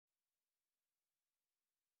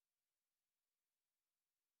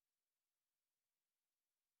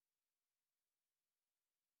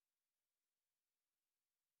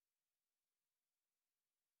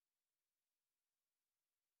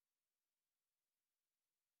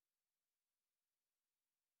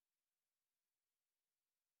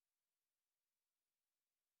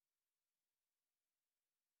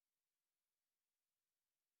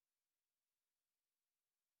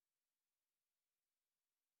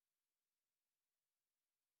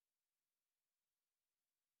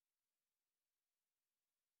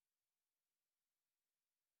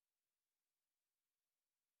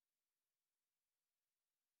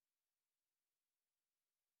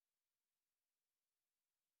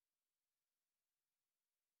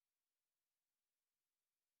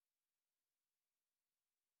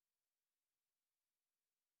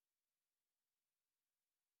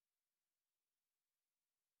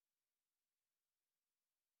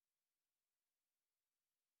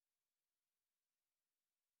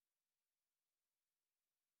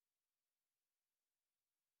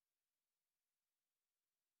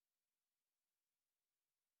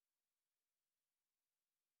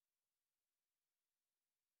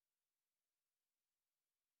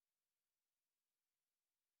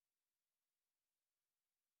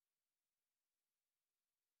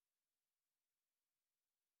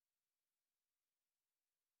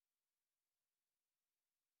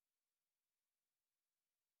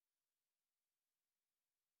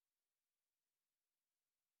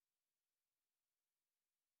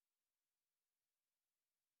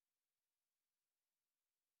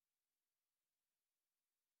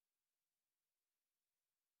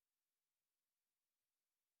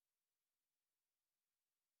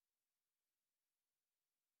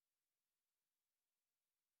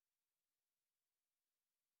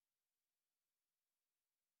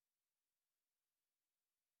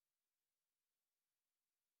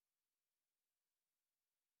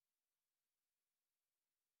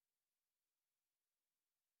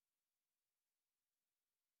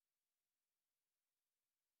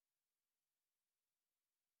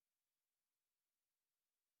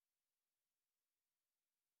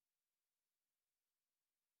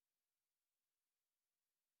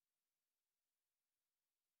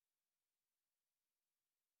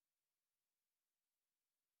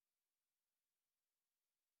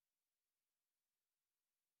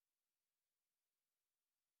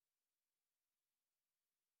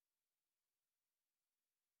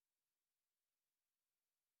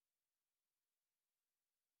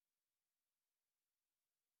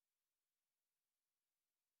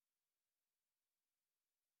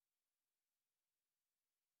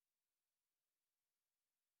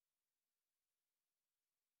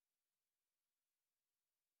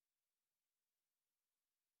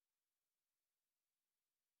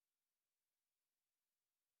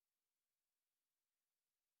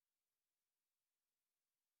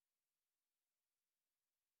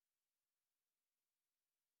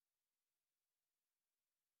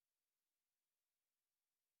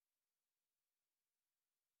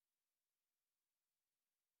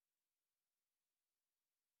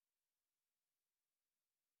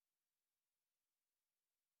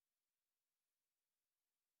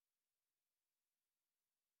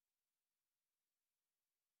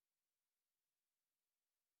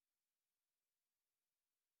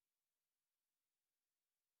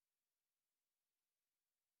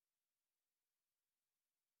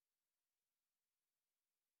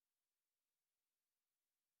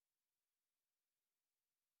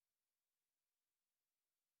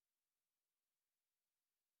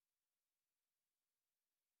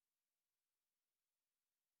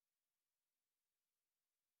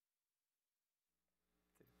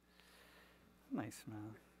nice smile.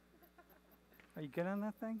 Are you good on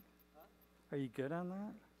that thing? Are you good on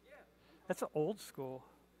that? Yeah. That's old school.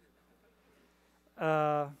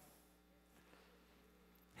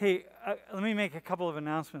 Hey, let me make a couple of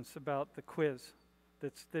announcements about the quiz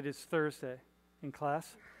that is Thursday in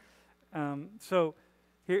class. So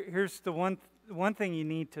here's the one thing you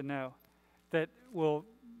need to know that will,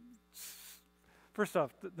 first off,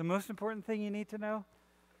 the most important thing you need to know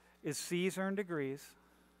is C's earn degrees,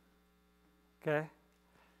 okay?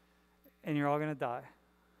 And you're all going to die.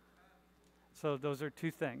 So those are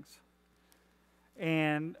two things.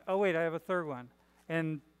 And, oh wait, I have a third one.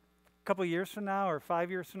 And a couple of years from now or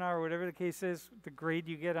 5 years from now or whatever the case is, the grade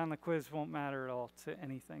you get on the quiz won't matter at all to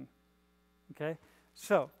anything, okay?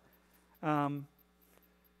 So, but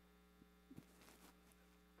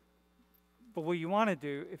what you want to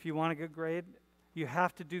do, if you want a good grade, you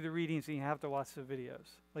have to do the readings and you have to watch the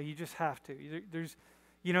videos. Like, you just have to. There's,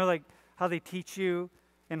 you know, like how they teach you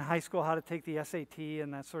in high school how to take the SAT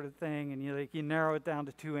and that sort of thing, and you narrow it down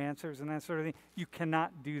to 2 answers and that sort of thing. You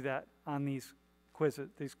cannot do that on these quizzes,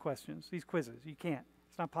 these quizzes. You can't.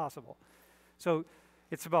 It's not possible. So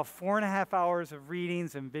it's about 4.5 hours of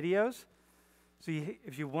readings and videos. So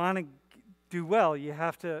if you want to do well, you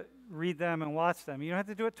have to read them and watch them. You don't have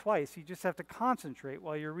to do it twice. You just have to concentrate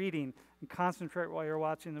while you're reading and concentrate while you're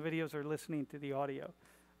watching the videos or listening to the audio.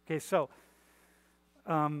 Okay, so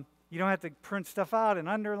you don't have to print stuff out and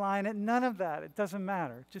underline it. None of that. It doesn't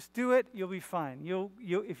matter. Just do it. You'll be fine.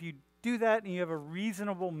 If you do that and you have a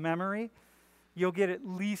reasonable memory, you'll get at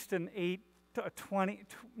least an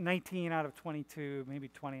 19 out of 22, maybe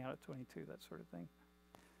 20 out of 22, that sort of thing.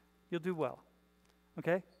 You'll do well.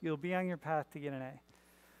 Okay? You'll be on your path to get an A.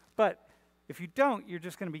 But if you don't, you're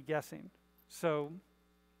just going to be guessing. So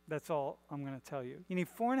that's all I'm going to tell you. You need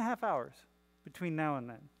 4.5 hours between now and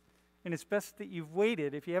then. And it's best that you've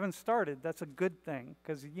waited. If you haven't started, that's a good thing,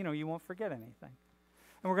 because you won't forget anything.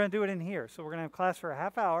 And we're going to do it in here. So we're going to have class for a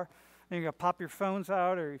half hour. Then you're going to pop your phones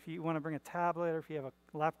out, or if you want to bring a tablet, or if you have a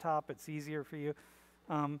laptop, it's easier for you.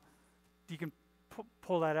 You can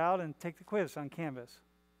pull that out and take the quiz on Canvas.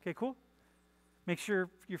 Okay, cool? Make sure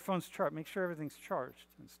your phone's charged. Make sure everything's charged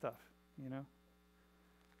and stuff,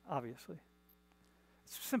 obviously.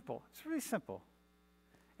 It's simple. It's really simple.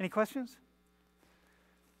 Any questions?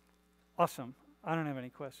 Awesome. I don't have any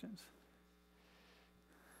questions.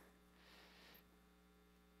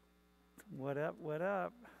 What up, what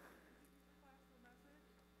up?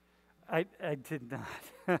 I did not.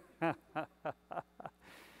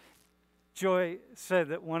 Joy said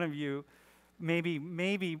that one of you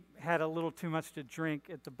maybe had a little too much to drink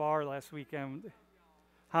at the bar last weekend.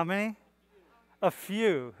 How many? A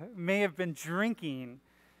few. May have been drinking,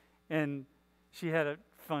 and she had a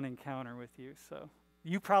fun encounter with you, so.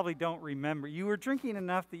 You probably don't remember. You were drinking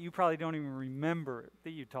enough that you probably don't even remember that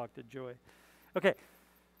you talked to Joy. Okay.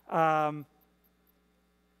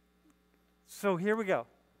 So here we go.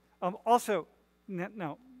 Also,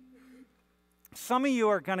 no. Some of you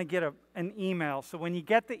are going to get an email. So when you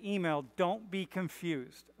get the email, don't be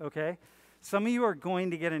confused, okay? Some of you are going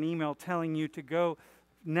to get an email telling you to go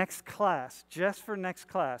next class, just for next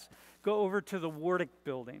class, go over to the Wardick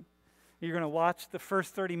building. You're going to watch the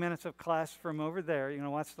first 30 minutes of class from over there. You're going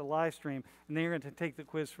to watch the live stream, and then you're going to take the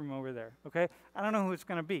quiz from over there, okay? I don't know who it's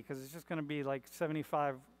going to be, because it's just going to be like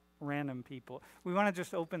 75 random people. We want to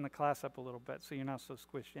just open the class up a little bit so you're not so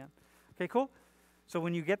squished in. Okay, cool? So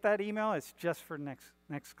when you get that email, it's just for next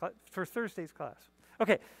class, for Thursday's class.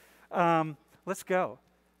 Okay, let's go.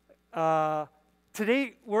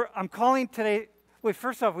 Today, I'm calling today. Wait,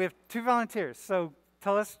 first off, we have 2 volunteers. So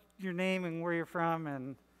tell us your name and where you're from,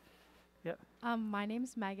 and yeah. My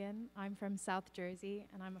name's Megan. I'm from South Jersey,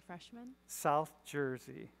 and I'm a freshman. South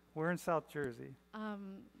Jersey. Where in South Jersey?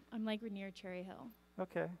 I'm like near Cherry Hill.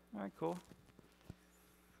 Okay. All right, cool.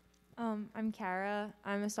 I'm Kara.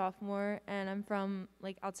 I'm a sophomore, and I'm from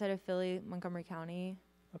outside of Philly, Montgomery County.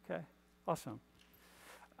 Okay. Awesome.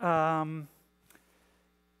 We're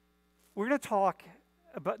going to talk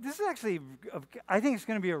about, this is actually, I think it's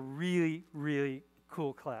going to be a really, really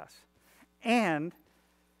cool class. And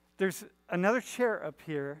there's another chair up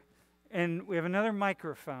here, and we have another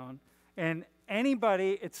microphone, and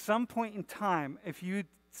anybody at some point in time, if you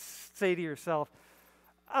say to yourself,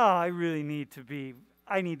 oh, I need to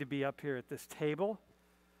be up here at this table,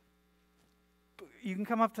 you can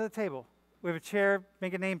come up to the table. We have a chair,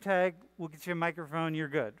 make a name tag, we'll get you a microphone, you're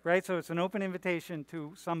good, right? So it's an open invitation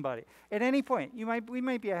to somebody. At any point, we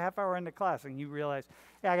might be a half hour into class and you realize,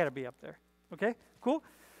 yeah, I got to be up there. Okay, cool?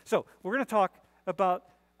 So we're going to talk about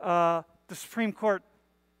the Supreme Court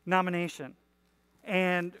nomination.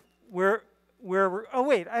 And oh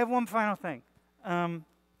wait, I have one final thing. Can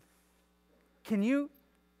you,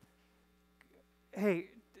 hey,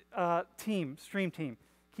 stream team,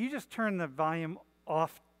 can you just turn the volume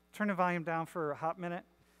off, turn the volume down for a hot minute?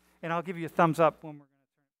 And I'll give you a thumbs up when we're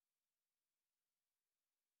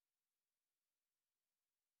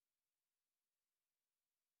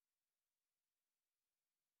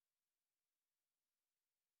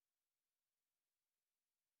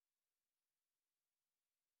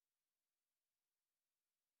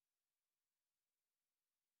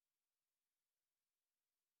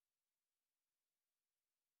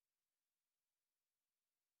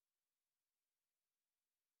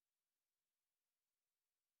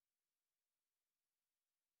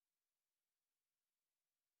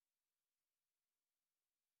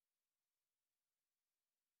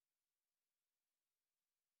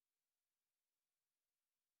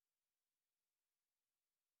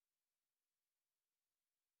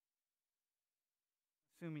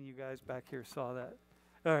assuming you guys back here saw that.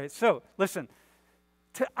 All right, so listen,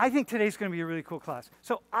 I think today's going to be a really cool class.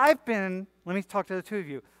 So let me talk to the two of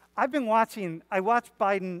you. I watched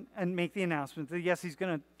Biden and make the announcement that yes, he's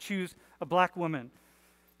going to choose a black woman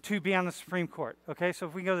to be on the Supreme Court. Okay, so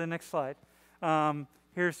if we go to the next slide.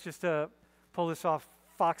 Here's just to pull this off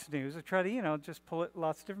Fox News. I try to, just pull it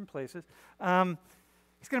lots of different places.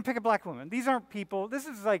 He's going to pick a black woman. These aren't people. This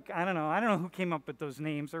is like, I don't know who came up with those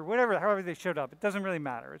names or whatever, however they showed up. It doesn't really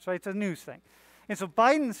matter. It's a news thing. And so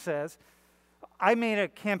Biden says, I made a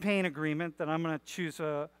campaign agreement that I'm going to choose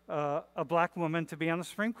a black woman to be on the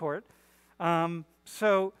Supreme Court.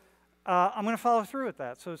 So I'm going to follow through with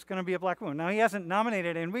that. So it's going to be a black woman. Now, he hasn't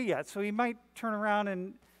nominated anybody yet, so he might turn around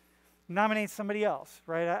and nominate somebody else,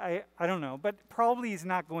 right? I don't know, but probably he's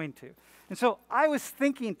not going to. And so I was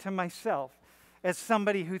thinking to myself, as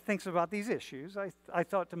somebody who thinks about these issues, I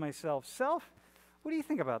thought to myself, what do you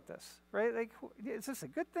think about this, right? Like, is this a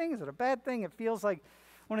good thing? Is it a bad thing? It feels like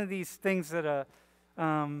one of these things that,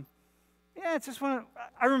 it's just one of,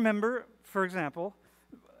 I remember, for example,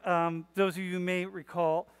 those of you who may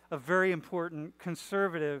recall a very important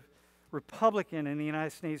conservative Republican in the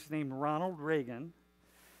United States named Ronald Reagan.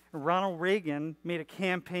 Ronald Reagan made a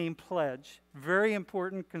campaign pledge, very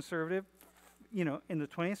important conservative, in the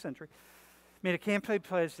 20th century, made a campaign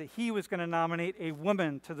pledge that he was going to nominate a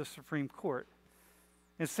woman to the Supreme Court.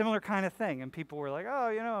 A similar kind of thing. And people were like,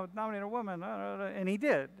 nominate a woman. And he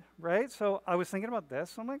did, right? So I was thinking about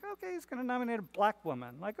this. I'm like, okay, he's going to nominate a black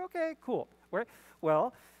woman. Like, okay, cool. Right?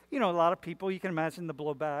 Well, a lot of people, you can imagine the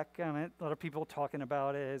blowback on it. A lot of people talking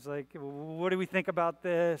about it. It's like, what do we think about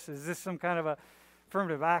this? Is this some kind of a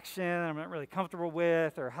affirmative action I'm not really comfortable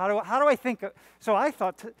with? Or how do I think? So I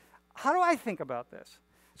thought, how do I think about this?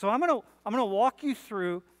 So I'm gonna walk you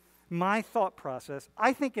through my thought process.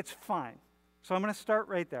 I think it's fine. So I'm going to start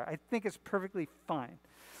right there. I think it's perfectly fine.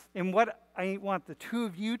 And what I want the two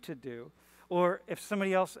of you to do, or if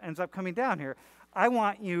somebody else ends up coming down here, I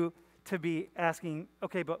want you to be asking,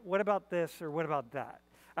 okay, but what about this or what about that?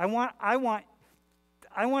 I want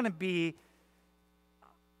to be,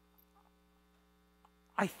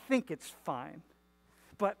 I think it's fine,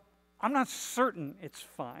 but I'm not certain it's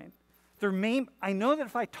fine. I know that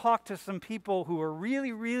if I talk to some people who are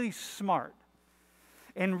really, really smart,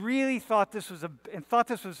 and really thought this was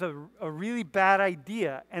a really bad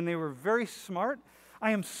idea, and they were very smart,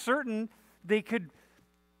 I am certain they could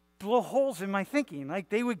blow holes in my thinking. Like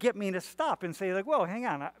they would get me to stop and say, like, "Whoa, hang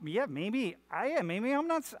on, maybe I'm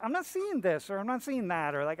not seeing this, or I'm not seeing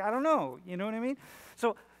that, or like I don't know." You know what I mean?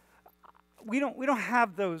 So we don't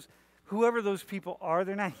have those. Whoever those people are,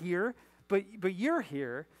 they're not here, but you're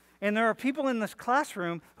here. And there are people in this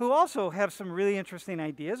classroom who also have some really interesting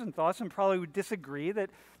ideas and thoughts and probably would disagree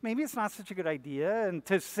that maybe it's not such a good idea and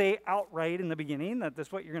to say outright in the beginning that this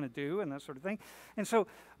is what you're going to do and that sort of thing. And so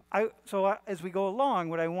as we go along,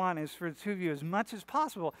 what I want is for the two of you, as much as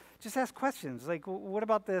possible, just ask questions like, well, what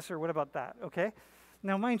about this or what about that, okay?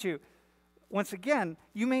 Now, mind you, once again,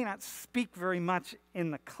 you may not speak very much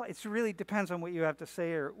in the class. It really depends on what you have to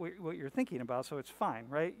say or what you're thinking about, so it's fine,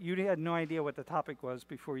 right? You had no idea what the topic was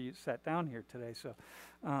before you sat down here today.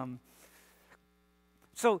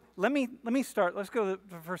 So let me start. Let's go to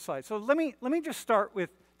the first slide. So let me just start with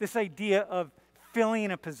this idea of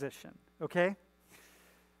filling a position, okay?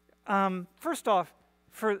 First off,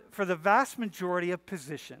 for the vast majority of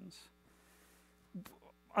positions,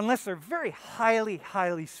 unless they're very highly,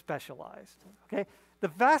 highly specialized, okay? The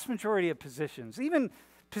vast majority of positions, even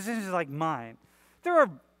positions like mine, there are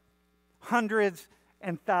hundreds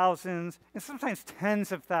and thousands and sometimes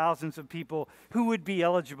tens of thousands of people who would be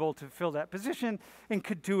eligible to fill that position and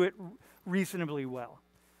could do it reasonably well,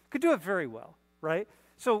 could do it very well, right?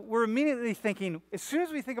 So we're immediately thinking, as soon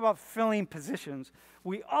as we think about filling positions,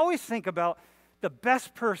 we always think about the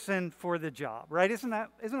best person for the job, right? Isn't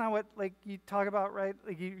that what like you talk about, right?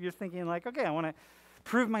 Like you're thinking like, okay, I want to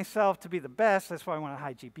prove myself to be the best. That's why I want a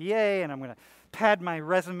high GPA, and I'm going to pad my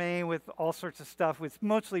resume with all sorts of stuff, which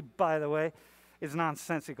mostly, by the way, is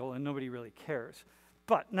nonsensical and nobody really cares.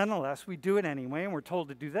 But nonetheless, we do it anyway, and we're told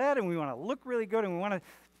to do that, and we want to look really good, and we want to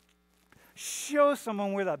show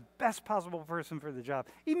someone we're the best possible person for the job,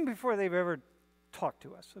 even before they've ever talked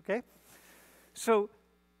to us, okay? So,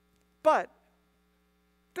 but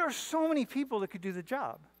there are so many people that could do the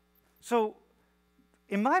job. So,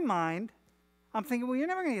 in my mind, I'm thinking, well, you're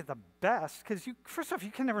never going to get the best, because first off,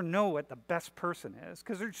 you can never know what the best person is,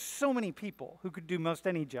 because there's so many people who could do most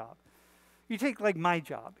any job. You take, like, my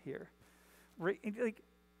job here. Right, like,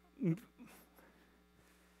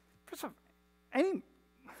 first off, any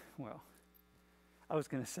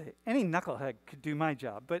knucklehead could do my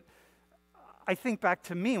job, but I think back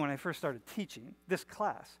to me when I first started teaching this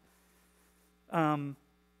class. I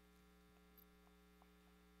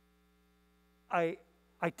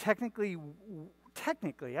technically,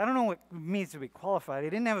 I don't know what it means to be qualified. I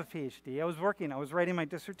didn't have a PhD. I was writing my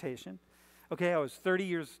dissertation. Okay, I was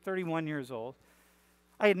 31 years old.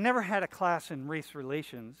 I had never had a class in race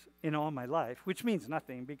relations in all my life, which means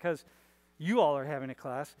nothing because you all are having a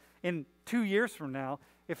class. In 2 years from now,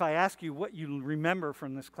 if I ask you what you remember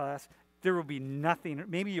from this class, there will be nothing.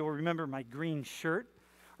 Maybe you'll remember my green shirt,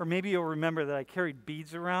 or maybe you'll remember that I carried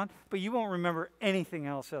beads around, but you won't remember anything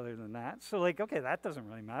else other than that. So like, okay, that doesn't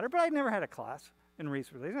really matter, but I never had a class in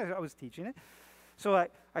race relations. I was teaching it. So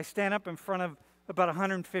I stand up in front of about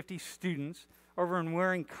 150 students over in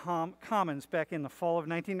Waring Commons back in the fall of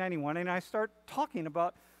 1991, and I start talking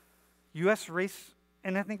about U.S. race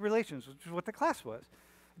and ethnic relations, which is what the class was.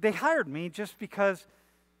 They hired me just because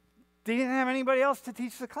they didn't have anybody else to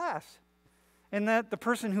teach the class. And that the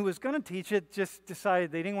person who was going to teach it just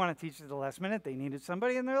decided they didn't want to teach it at the last minute. They needed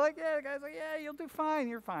somebody, and they're like, yeah, the guy's like, yeah, you'll do fine,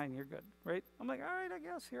 you're good, right? I'm like, all right, I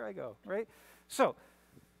guess, here I go, right? So,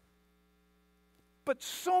 but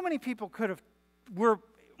so many people were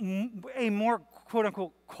a more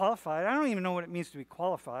quote-unquote qualified. I don't even know what it means to be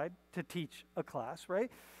qualified to teach a class, right?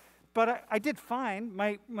 But I did fine.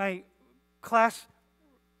 My class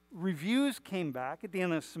reviews came back at the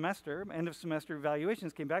end of semester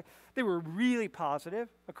evaluations came back. They were really positive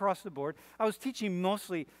across the board. I was teaching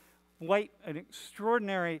mostly an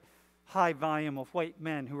extraordinary high volume of white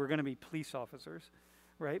men who were going to be police officers,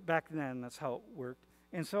 right? Back then, that's how it worked.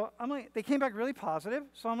 And so I'm like, they came back really positive.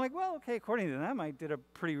 So I'm like, well, okay, according to them, I did a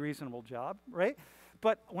pretty reasonable job, right?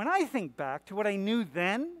 But when I think back to what I knew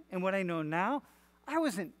then and what I know now, I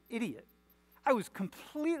was an idiot. I was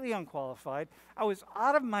completely unqualified. I was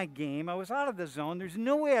out of my game. I was out of the zone. There's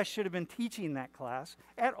no way I should have been teaching that class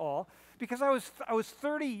at all because I was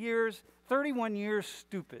 31 years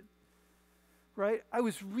stupid, right? I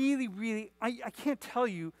was really, I can't tell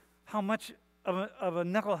you how much of a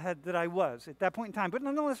knucklehead that I was at that point in time, but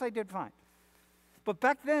nonetheless, I did fine. But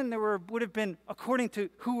back then, would have been, according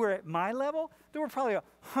to who were at my level, there were probably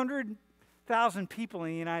 100,000 people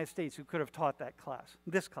in the United States who could have taught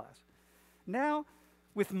this class. Now,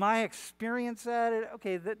 with my experience at it,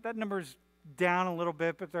 okay, that number's down a little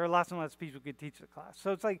bit, but there are lots and lots of people who could teach the class.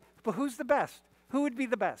 So it's like, but who's the best? Who would be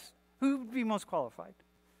the best? Who would be most qualified?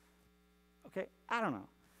 Okay, I don't know.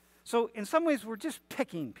 So in some ways, we're just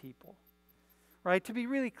picking people, right? To be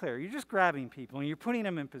really clear, you're just grabbing people and you're putting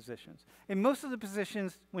them in positions. In most of the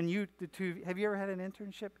positions, have you ever had an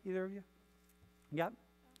internship, either of you? Yep?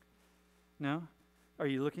 No? Are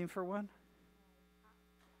you looking for one?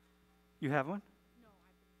 You have one? No,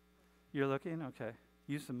 you're looking? Okay.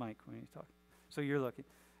 Use the mic when you talk. So you're looking.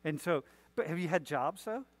 And so, but have you had jobs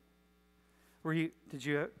though? Did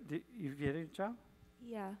you get a job?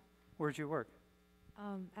 Yeah. Where'd you work?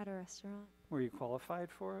 At a restaurant. Were you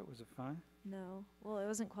qualified for it? Was it fun? No. Well, I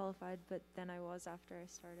wasn't qualified, but then I was after I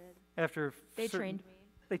started. They trained me.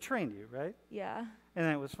 They trained you, right? Yeah. And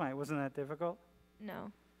then it was fine. Wasn't that difficult?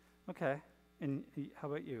 No. Okay. And how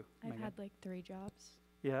about you, I've Megan? had like 3 jobs.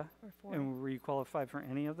 Yeah? Or 4. And were you qualified for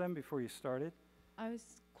any of them before you started? I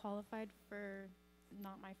was qualified for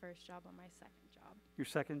not my first job, but my second job. Your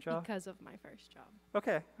second job? Because of my first job.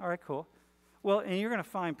 Okay. All right, cool. Well, and you're going to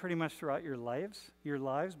find pretty much throughout your lives,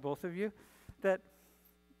 both of you, that's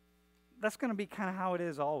going to be kind of how it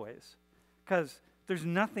is always. Because there's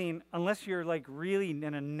nothing, unless you're like really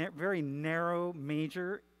in a very narrow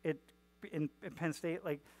major in Penn State,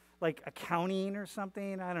 like accounting or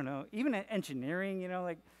something, I don't know, even engineering,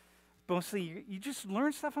 like mostly you just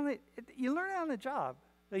learn stuff you learn it on the job,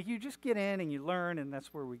 Like you just get in and you learn, and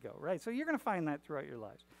that's where we go, right? So you're going to find that throughout your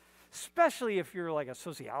lives, especially if you're like a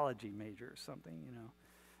sociology major or something, you know.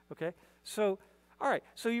 Okay? So, all right.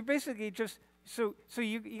 So you basically just so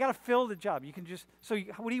you got to fill the job. You can just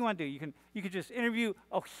what do you want to do? You can just interview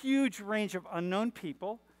a huge range of unknown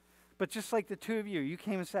people, but just like the two of you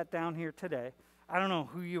came and sat down here today. I don't know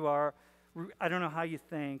who you are. I don't know how you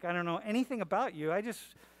think. I don't know anything about you.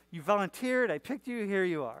 You volunteered. I picked you. Here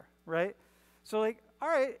you are, right? So like, all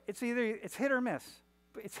right, it's hit or miss.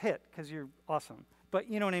 It's hit because you're awesome. But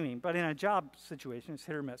you know what I mean. But in a job situation, it's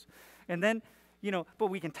hit or miss. And then, but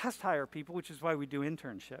we can test hire people, which is why we do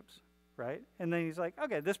internships, right? And then he's like,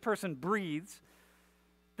 okay, this person breathes.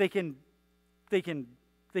 They can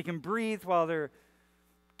breathe while they're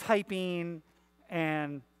typing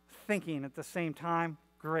and thinking at the same time.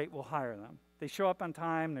 Great, we'll hire them. They show up on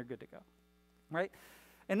time, they're good to go, right?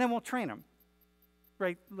 And then we'll train them,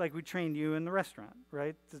 right? Like we trained you in the restaurant,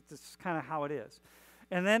 right? This is kind of how it is.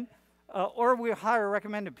 And then, or we'll hire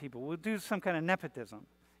recommended people. We'll do some kind of nepotism.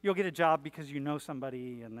 You'll get a job because you know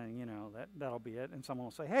somebody, and then, that'll be it. And someone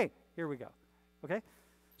will say, hey, here we go, okay?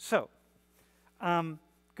 So, go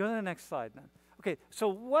to the next slide then. Okay, so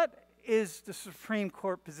what is the Supreme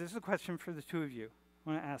Court position? This is a question for the two of you. I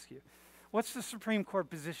want to ask you. What's the Supreme Court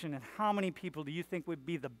position, and how many people do you think would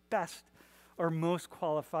be the best or most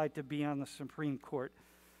qualified to be on the Supreme Court?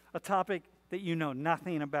 A topic that you know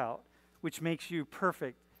nothing about, which makes you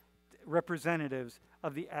perfect representatives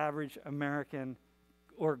of the average American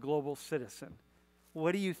or global citizen.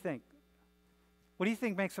 What do you think? What do you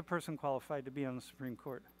think makes a person qualified to be on the Supreme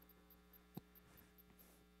Court?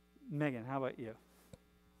 Megan, how about you?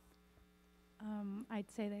 I'd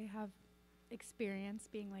say they have experience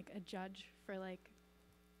being like a judge for like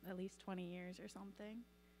at least 20 years or something.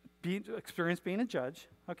 Experience being a judge,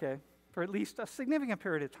 okay, for at least a significant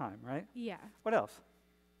period of time, right? Yeah. What else?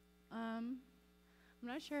 I'm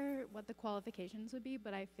not sure what the qualifications would be,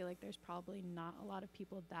 but I feel like there's probably not a lot of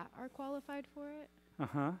people that are qualified for it.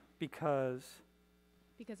 Because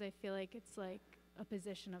I feel like it's like a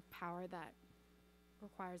position of power that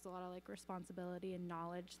requires a lot of like responsibility and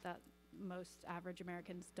knowledge that most average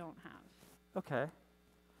Americans don't have. Okay.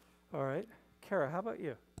 All right. Kara, how about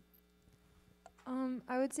you?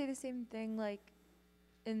 I would say the same thing, like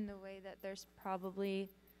in the way that there's probably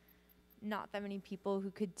not that many people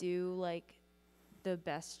who could do like the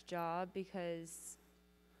best job, because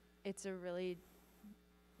it's a really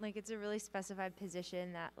specified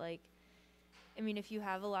position that, like, I mean, if you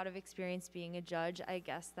have a lot of experience being a judge, I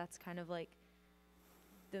guess that's kind of like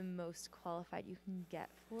the most qualified you can get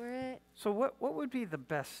for it. So what would be the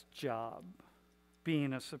best job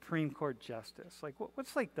being a Supreme Court justice? Like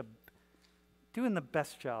what's like doing the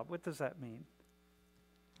best job? What does that mean?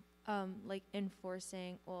 Like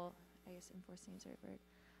enforcing, well, I guess enforcing is the right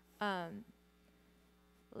word.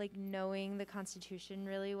 Like knowing the Constitution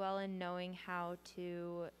really well and knowing how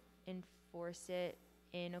to enforce it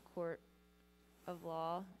in a court of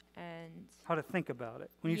law, and how to think about it.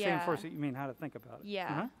 When you say enforce it, you mean how to think about it.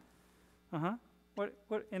 Yeah.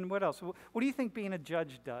 What else? What do you think being a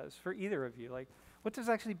judge does for either of you? Like, what does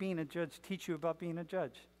actually being a judge teach you about being a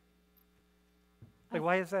judge? Like,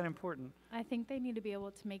 why is that important? I think they need to be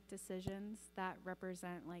able to make decisions that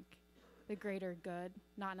represent like the greater good,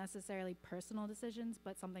 not necessarily personal decisions,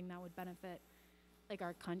 but something that would benefit like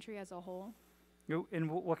our country as a whole. And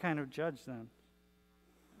what kind of judge then?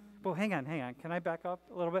 Well, hang on. Can I back up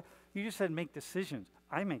a little bit? You just said make decisions.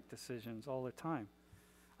 I make decisions all the time.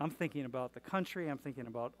 I'm thinking about the country. I'm thinking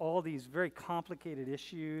about all these very complicated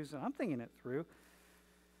issues, and I'm thinking it through.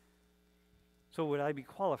 So would I be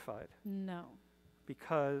qualified? No.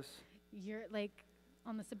 Because? You're like,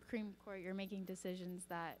 on the Supreme Court, you're making decisions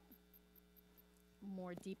that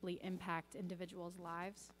more deeply impact individuals'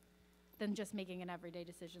 lives than just making an everyday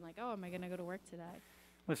decision like, oh, am I going to go to work today?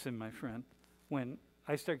 Listen, my friend, when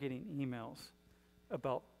I start getting emails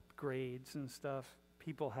about grades and stuff,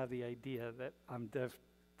 people have the idea that I'm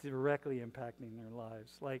directly impacting their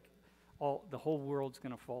lives. Like, the whole world's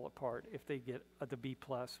going to fall apart if they get the B+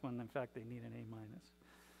 when in fact they need an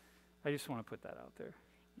A-. I just want to put that out there.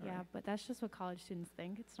 Yeah, right? But that's just what college students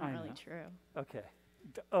think. It's not really true. Okay.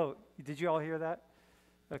 Oh, did you all hear that?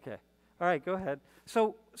 Okay. All right, go ahead.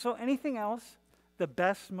 So anything else? The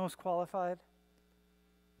best, most qualified?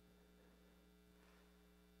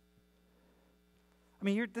 I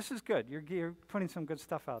mean, this is good. You're putting some good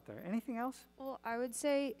stuff out there. Anything else? Well, I would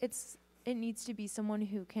say it needs to be someone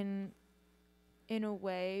who can, in a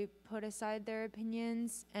way, put aside their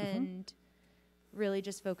opinions and really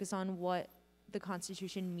just focus on what the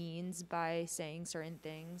Constitution means by saying certain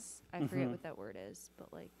things. I forget what that word is,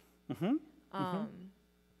 but like,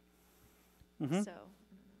 Mhm. So,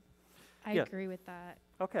 I Yeah. agree with that.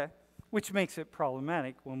 Okay. Which makes it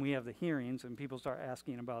problematic when we have the hearings and people start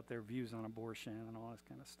asking about their views on abortion and all this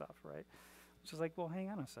kind of stuff, right? Which is like, well, hang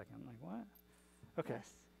on a second. Like, what? Okay.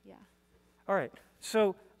 yes, yeah. All right.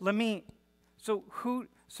 So let me, so who,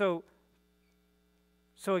 so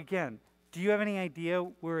again, do you have any idea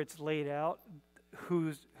where it's laid out?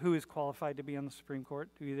 Who is qualified to be on the Supreme Court?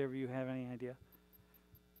 Do either of you have any idea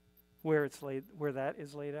where that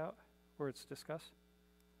is laid out, where it's discussed?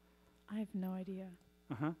 I have no idea.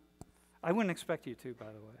 Uh-huh. I wouldn't expect you to, by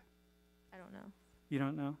the way. I don't know. You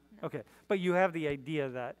don't know? No. Okay. But you have the idea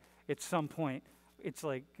that at some point, it's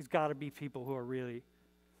like, it's got to be people who are really,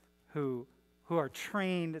 who are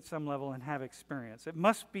trained at some level and have experience. It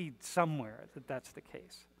must be somewhere that that's the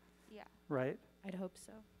case, Yeah. right? I'd hope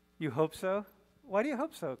so. You hope so? Why do you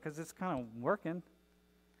hope so? Because it's kind of working.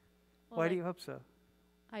 Well, Why like, do you hope so?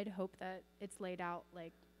 I'd hope that it's laid out,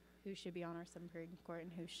 like, who should be on our Supreme Court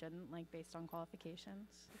and who shouldn't, like, based on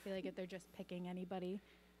qualifications. I feel like if they're just picking anybody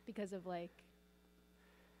because of, like,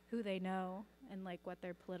 who they know and, like, what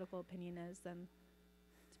their political opinion is, then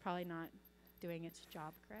it's probably not doing its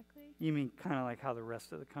job correctly. You mean kind of like how the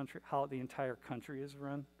rest of the country, how the entire country is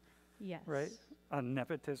run, Yes. right? On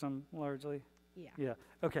nepotism, largely? Yeah. Yeah.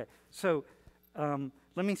 Okay. So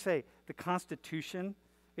let me say the Constitution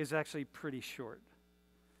is actually pretty short.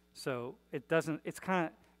 So it doesn't,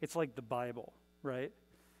 it's like the Bible, right?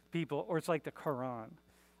 Or it's like the Quran.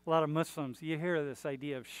 A lot of Muslims, you hear this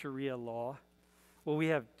idea of Sharia law. Well, we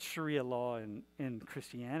have Sharia law in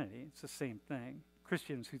Christianity. It's the same thing.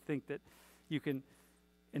 Christians who think that you can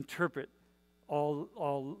interpret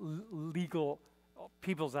all legal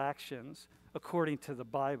people's actions according to the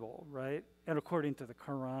Bible, right? And according to the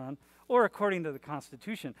Quran or according to the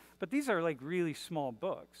Constitution. But these are like really small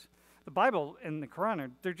books. The Bible and the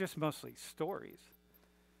Quran, they're just mostly stories.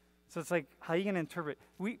 So it's like, how are you going to interpret?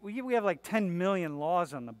 We have like 10 million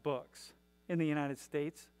laws on the books in the United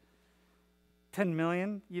States. 10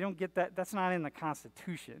 million? You don't get that. That's not in the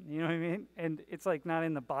Constitution. You know what I mean? And it's like not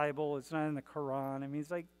in the Bible. It's not in the Quran. I mean, it's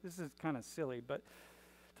like, this is kind of silly, but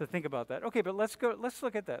to think about that. Okay, but let's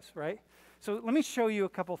look at this, right? So let me show you a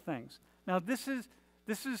couple things. Now, this is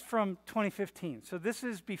from 2015. So this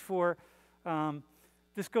is before,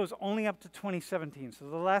 this goes only up to 2017. So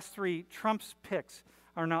the last three, Trump's picks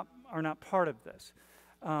are not part of this.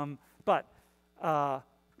 But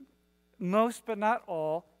most, but not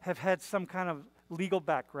all, have had some kind of legal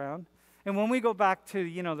background. And when we go back to,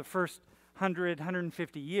 the first 100,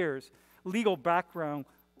 150 years, legal background,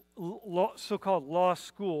 so-called law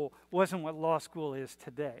school, wasn't what law school is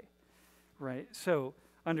today, right? So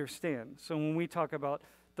understand. So when we talk about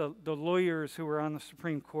the lawyers who were on the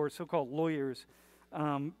Supreme Court, so-called lawyers,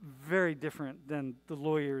 very different than the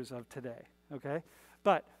lawyers of today, okay?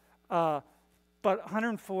 But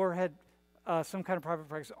 104 had some kind of private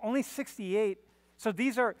practice. Only 68. So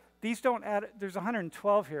these don't add. There's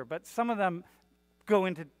 112 here, but some of them go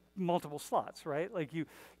into multiple slots, right? Like you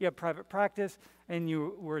have private practice, and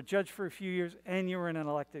you were a judge for a few years, and you were in an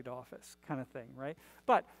elected office, kind of thing, right?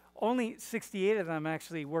 But only 68 of them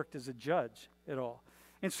actually worked as a judge at all,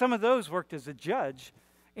 and some of those worked as a judge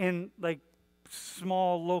in like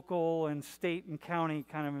small local and state and county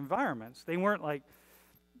kind of environments. They weren't like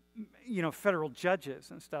federal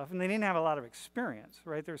judges and stuff, and they didn't have a lot of experience,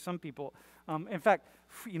 right? There are some people, in fact,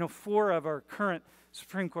 4 of our current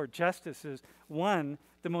Supreme Court justices,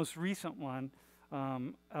 the most recent one,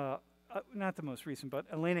 not the most recent, but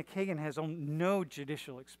Elena Kagan has no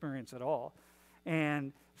judicial experience at all,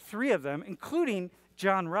 and 3 of them, including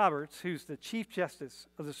John Roberts, who's the Chief Justice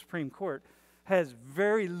of the Supreme Court, has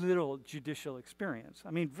very little judicial experience.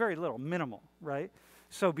 I mean, very little, minimal, right?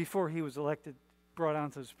 So before he was brought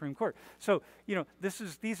onto the Supreme Court. So,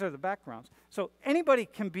 these are the backgrounds. So anybody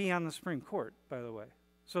can be on the Supreme Court, by the way.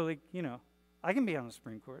 So, I can be on the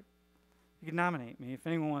Supreme Court. You can nominate me if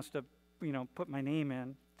anyone wants to, put my name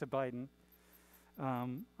in to Biden.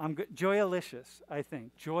 I'm good. Joy Alicious, I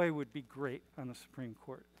think. Joy would be great on the Supreme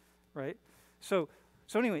Court, right? So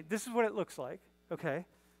anyway, this is what it looks like, okay?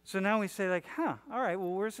 So now we say like, all right,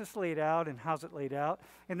 well, where's this laid out and how's it laid out?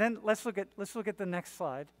 And then let's look at the next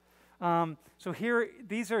slide. So here,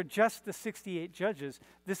 these are just the 68 judges.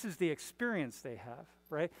 This is the experience they have,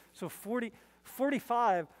 right? So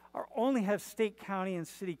 45 only have state, county, and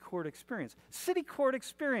city court experience. City court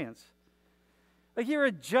experience. Like you're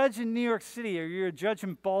a judge in New York City or you're a judge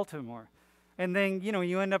in Baltimore, and then,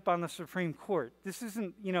 you end up on the Supreme Court. This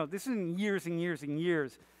isn't years and years and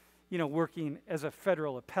years, working as a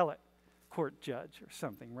federal appellate court judge or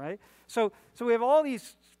something, right? So we have all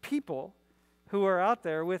these people who are out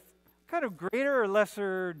there with kind of greater or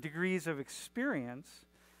lesser degrees of experience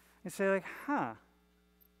and say like, huh,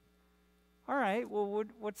 all right, well,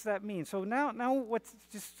 what's that mean? So now what's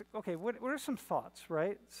just, okay, what are some thoughts,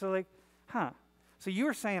 right? So like, so you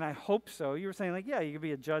were saying, I hope so. You were saying like, yeah, you could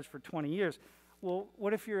be a judge for 20 years. Well,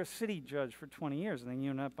 what if you're a city judge for 20 years and then you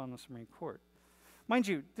end up on the Supreme Court? Mind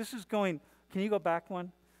you, this is going, can you go back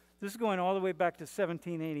one? This is going all the way back to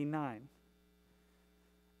 1789.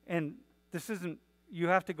 And this isn't, you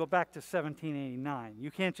have to go back to 1789.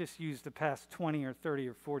 You can't just use the past 20 or 30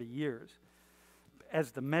 or 40 years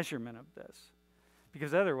as the measurement of this.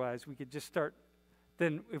 Because otherwise, we could just start,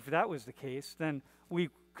 then if that was the case, then we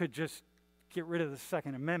could just get rid of the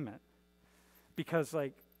Second Amendment. Because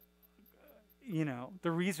like, you know,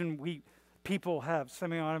 the reason people have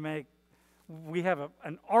semi-automatic, we have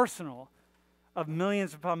an arsenal of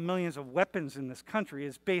millions upon millions of weapons in this country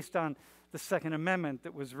is based on the Second Amendment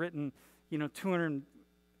that was written,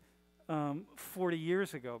 240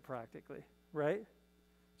 years ago practically, right?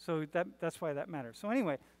 So that's why that matters. So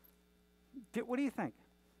anyway, what do you think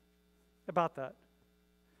about that?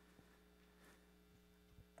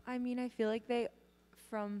 I mean, I feel like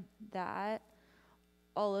from that,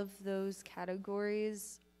 all of those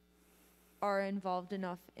categories are involved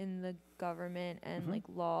enough in the government and like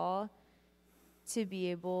law to be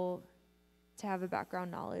able to have a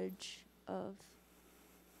background knowledge of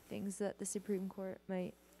things that the Supreme Court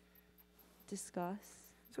might discuss.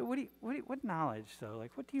 So what knowledge though?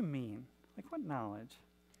 Like what do you mean? Like what knowledge?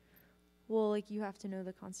 Well, like you have to know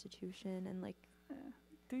the Constitution and like.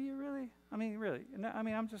 Do you really? I mean, really? No, I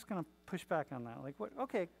mean, I'm just going to push back on that. Like what?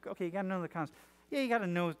 Okay, you got to know the Constitution. Yeah, you got to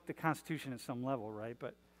know the Constitution at some level, right?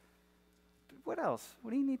 But what else?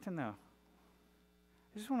 What do you need to know?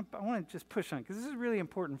 I want to just push on because this is really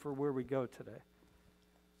important for where we go today.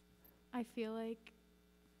 I feel like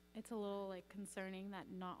it's a little like concerning that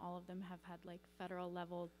not all of them have had like federal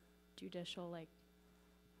level judicial like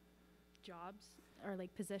jobs or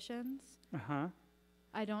like positions.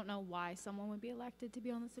 I don't know why someone would be elected to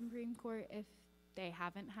be on the Supreme Court if they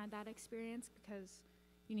haven't had that experience, because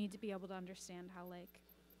you need to be able to understand how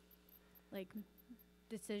like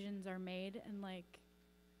decisions are made and like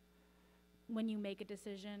when you make a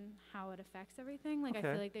decision, how it affects everything. Like I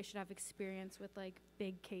feel like they should have experience with like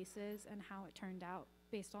big cases and how it turned out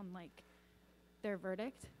based on like their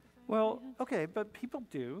verdict. Well, okay, but people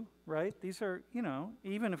do, right? These are,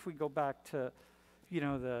 even if we go back to,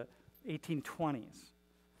 the 1820s,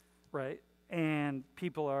 right? And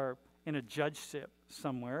people are in a judgeship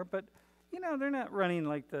somewhere, but, they're not running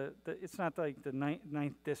like it's not like the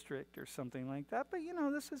ninth district or something like that, but,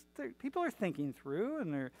 people are thinking through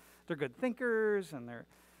and they're good thinkers and they're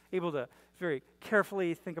able to very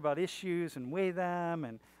carefully think about issues and weigh them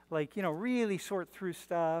and really sort through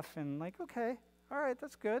stuff and like, okay, all right,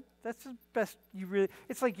 that's good. That's the best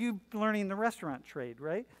it's like you learning the restaurant trade,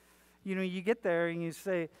 right? You get there and you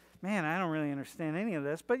say, man, I don't really understand any of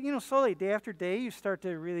this. But, slowly, day after day, you start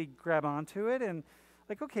to really grab onto it and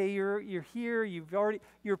like, okay, you're here, you're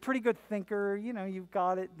a pretty good thinker, you've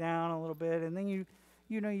got it down a little bit, and then you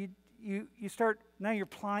start, now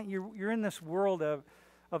you're in this world of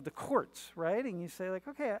the courts, right? And you say like,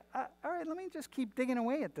 okay, all right, let me just keep digging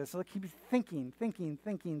away at this. I'll keep thinking,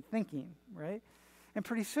 right? And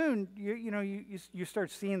pretty soon, you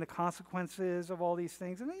start seeing the consequences of all these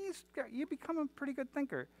things, and then you become a pretty good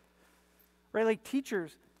thinker, right? Like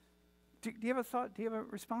teachers, do you have a thought? Do you have a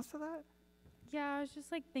response to that? Yeah, I was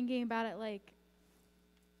just like thinking about it. Like,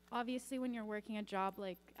 obviously, when you're working a job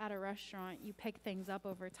like at a restaurant, you pick things up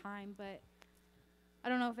over time, but I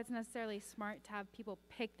don't know if it's necessarily smart to have people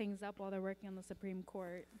pick things up while they're working on the Supreme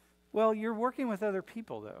Court. Well, you're working with other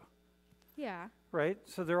people, though. Yeah. Right?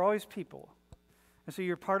 So they're always people. And so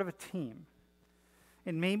you're part of a team.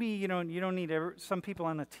 And maybe, you don't need some people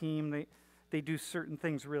on the team, they do certain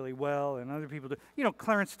things really well, and other people do.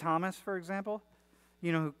 Clarence Thomas, for example.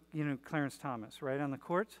 You know Clarence Thomas, right, on the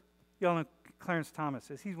courts? You all know Clarence Thomas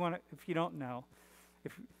is. He's if you don't know,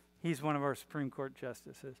 he's one of our Supreme Court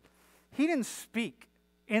justices. He didn't speak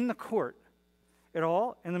in the court at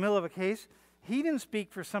all, in the middle of a case. He didn't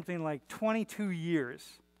speak for something like 22 years,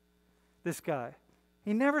 this guy.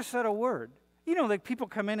 He never said a word. Like people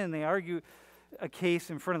come in and they argue a case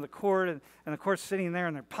in front of the court, and the court's sitting there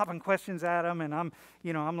and they're popping questions at him, and I'm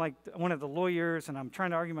like one of the lawyers, and I'm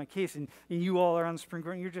trying to argue my case, and you all are on the Supreme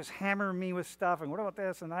Court, and you're just hammering me with stuff, and what about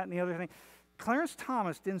this and that and the other thing. Clarence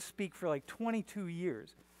Thomas didn't speak for like 22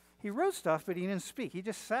 years. He wrote stuff, but he didn't speak. He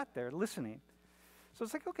just sat there listening. So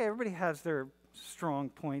it's like, okay, everybody has their strong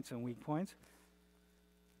points and weak points.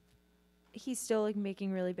 He's still like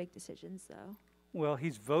making really big decisions, though. Well,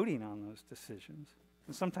 he's voting on those decisions.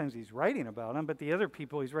 And sometimes he's writing about them, but the other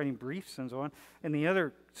people, he's writing briefs and so on, and the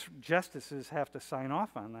other justices have to sign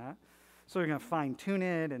off on that. So they're going to fine-tune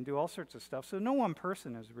it and do all sorts of stuff. So no one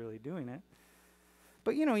person is really doing it.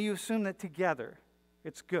 But, you assume that together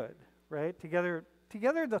it's good, right? Together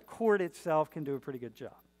the court itself can do a pretty good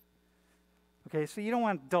job. Okay, so you don't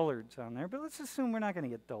want dullards on there, but let's assume we're not going to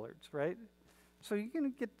get dullards, right? So you're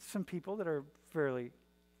going to get some people that are fairly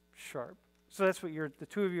sharp. So that's what the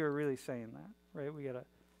two of you are really saying that, right? We got to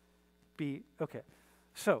be, okay.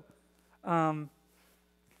 So,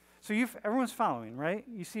 everyone's following, right?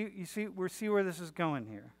 We see where this is going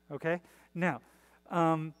here, okay? Now,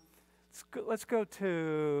 let's go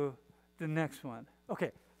to the next one.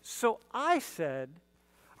 Okay, so I said,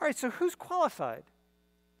 all right, so who's qualified?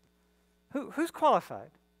 Who's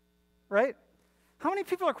qualified, right? How many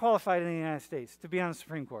people are qualified in the United States to be on the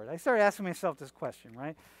Supreme Court? I started asking myself this question,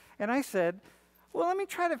 right? And I said, well, let me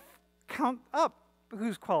try to count up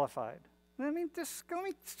who's qualified. Let me just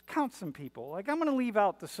count some people. Like, I'm going to leave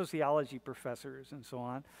out the sociology professors and so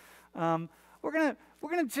on. We're gonna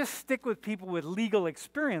just stick with people with legal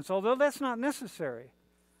experience, although that's not necessary.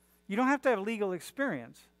 You don't have to have legal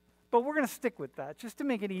experience, but we're going to stick with that just to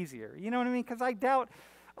make it easier. You know what I mean? Because I doubt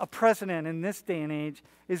a president in this day and age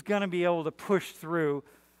is going to be able to push through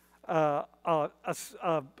a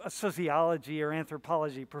sociology or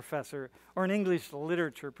anthropology professor or an English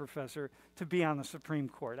literature professor to be on the Supreme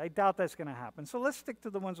Court. I doubt that's going to happen. So let's stick to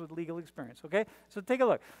the ones with legal experience, okay? So take a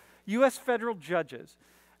look. U.S. federal judges,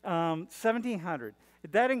 1,700.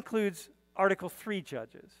 That includes Article 3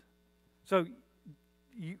 judges. So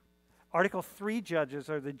Article 3 judges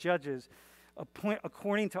are the judges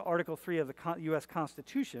according to Article 3 of the U.S.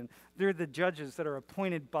 Constitution. They're the judges that are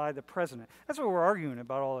appointed by the president. That's what we're arguing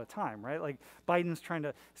about all the time, right? Like Biden's trying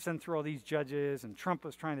to send through all these judges, and Trump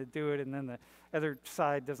was trying to do it, and then the other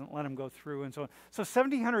side doesn't let him go through, and so on. So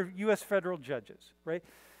 1,700 U.S. federal judges, right?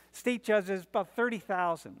 State judges, about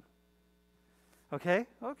 30,000. Okay,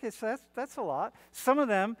 so that's a lot. Some of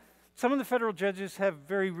the federal judges have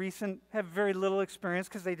very little experience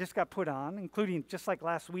because they just got put on, including just like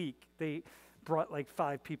last week, they brought like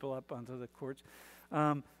 5 people up onto the courts.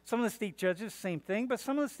 Some of the state judges, same thing, but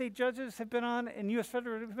some of the state judges have been on, and U.S.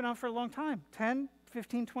 federal have been on for a long time, 10,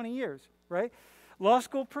 15, 20 years, right? Law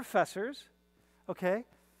school professors, okay,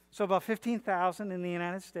 so about 15,000 in the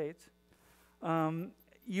United States.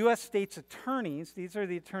 U.S. states attorneys, these are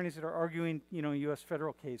the attorneys that are arguing, U.S.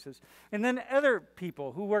 federal cases. And then other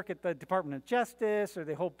people who work at the Department of Justice, or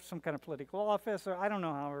they hold some kind of political office, or I don't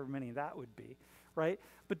know however many that would be, right?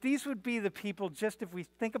 But these would be the people, just if we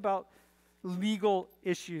think about legal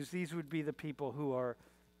issues, these would be the people who are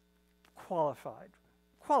qualified.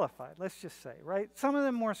 Qualified, let's just say, right? Some of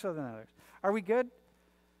them more so than others. Are we good?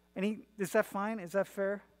 Is that fine? Is that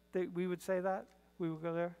fair that we would say that? We would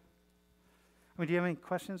go there? I mean, do you have any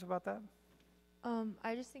questions about that?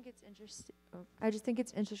 I just think it's interesting. I just think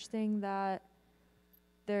it's interesting that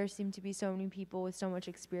there seem to be so many people with so much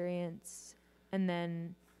experience, and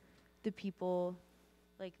then the people,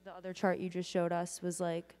 like the other chart you just showed us, was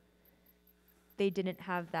like they didn't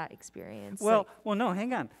have that experience. Well, no,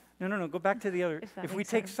 hang on. No. Go back to the other. If we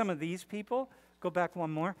take sense. some of these people, go back one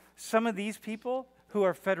more. Some of these people who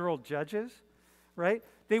are federal judges, right?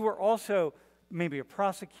 They were also maybe a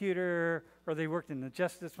prosecutor, or they worked in the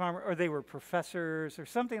Justice Department, or they were professors, or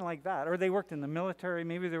something like that, or they worked in the military.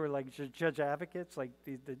 Maybe they were like judge advocates, like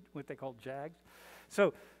what they call JAGs.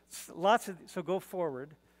 So so go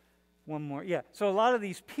forward, one more. Yeah. So a lot of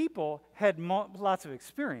these people had lots of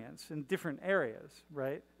experience in different areas,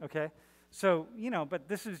 right? Okay. So but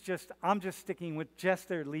this is I'm just sticking with just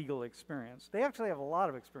their legal experience. They actually have a lot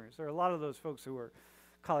of experience. There are a lot of those folks who are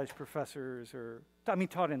college professors, or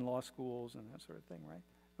taught in law schools and that sort of thing, right?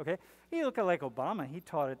 Okay? You look at like Obama, he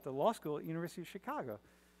taught at the law school at University of Chicago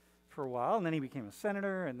for a while, and then he became a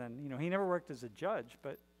senator, and then, he never worked as a judge,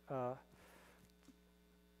 but,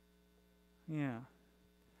 yeah.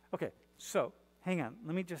 Okay, so, hang on.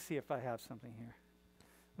 Let me just see if I have something here.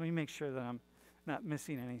 Let me make sure that I'm not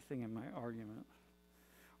missing anything in my argument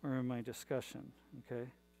or in my discussion,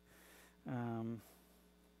 okay?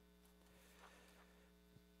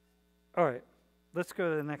 All right, let's go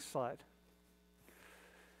to the next slide.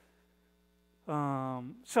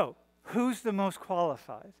 So, who's the most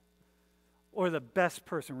qualified or the best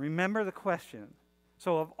person? Remember the question.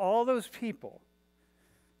 So, of all those people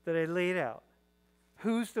that I laid out,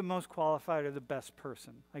 who's the most qualified or the best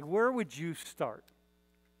person? Like, where would you start?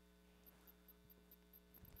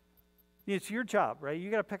 It's your job, right?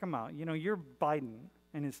 You got to pick them out. You're Biden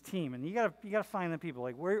and his team, and you got to find the people.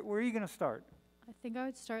 Like, where are you going to start? I think I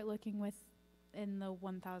would start looking in the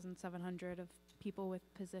 1,700 of people with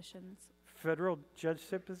positions. Federal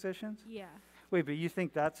judgeship positions? Yeah. Wait, but you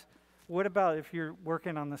think that's, what about if you're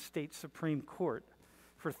working on the state Supreme Court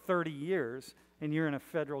for 30 years and you're in a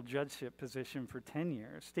federal judgeship position for 10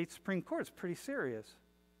 years? State Supreme Court's pretty serious,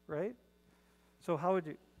 right? So how would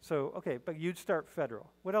you, so, okay, but you'd start federal.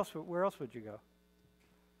 What else, where else would you go?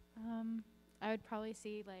 I would probably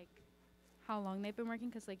see like how long they've been working,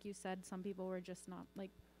 because like you said, some people were just not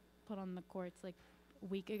like put on the courts like a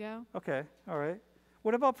week ago. Okay, all right.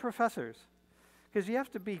 What about professors? Because you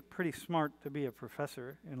have to be pretty smart to be a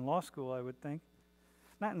professor in law school, I would think.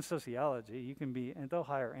 Not in sociology. You can be, and they'll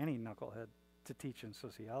hire any knucklehead to teach in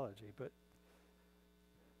sociology, but.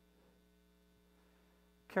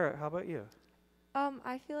 Kara, how about you?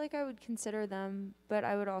 I feel like I would consider them, but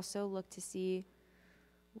I would also look to see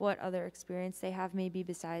what other experience they have maybe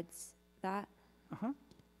besides that.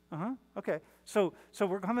 Okay, so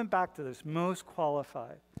we're coming back to this, most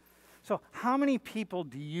qualified. So how many people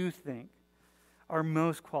do you think are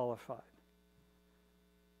most qualified?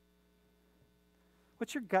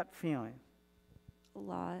 What's your gut feeling? A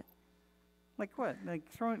lot. Like what? Like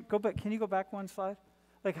go back, can you go back one slide?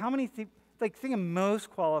 Like how many, like think of most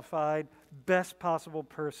qualified, best possible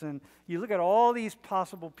person. You look at all these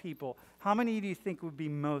possible people, how many do you think would be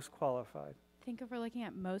most qualified? I think if we're looking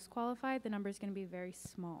at most qualified, the number is going to be very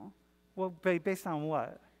small. Well, based on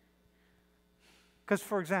what? Because,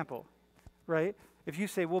 for example, right, if you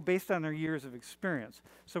say, well, based on their years of experience,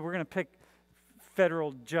 so we're going to pick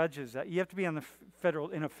federal judges. You have to be on the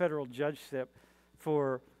in a federal judgeship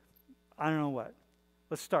for, I don't know what.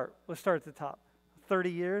 Let's start at the top.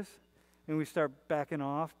 30 years, and we start backing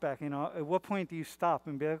off. At what point do you stop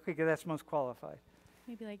and be like, okay, that's most qualified?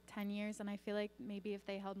 Maybe like 10 years, and I feel like maybe if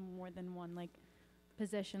they held more than one like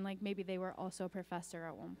position, like maybe they were also a professor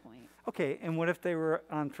at one point. Okay, and what if they were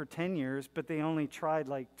on for 10 years, but they only tried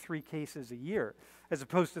like 3 cases a year, as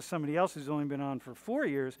opposed to somebody else who's only been on for 4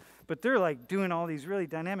 years, but they're like doing all these really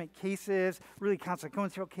dynamic cases, really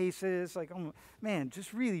consequential cases, like, oh man,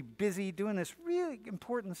 just really busy doing this really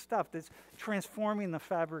important stuff that's transforming the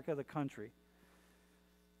fabric of the country.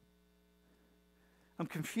 I'm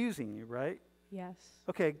confusing you, right? Yes.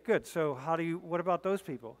 Okay, good. So what about those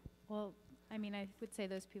people? Well, I mean, I would say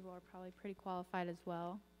those people are probably pretty qualified as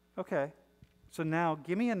well. Okay. So now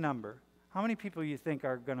give me a number. How many people you think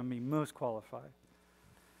are going to be most qualified?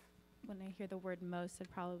 When I hear the word most, I'd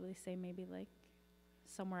probably say maybe like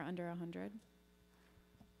somewhere under 100.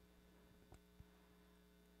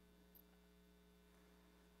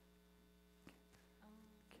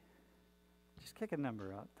 Just kick a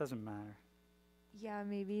number out. Doesn't matter. Yeah,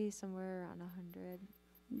 maybe somewhere around 100.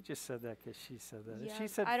 You just said that because she said that. Yeah, If she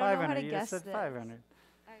said I don't know 500, how to you guess just said this. 500.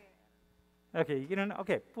 Okay, you don't know.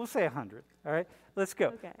 Okay, we'll say 100. All right, let's go.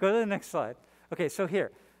 Okay. Go to the next slide. Okay, so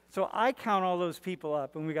here. So I count all those people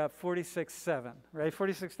up, and we got 46,700, right?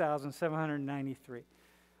 46,793.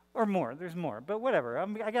 Or more. There's more, but whatever.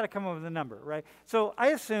 I got to come up with a number, right? So I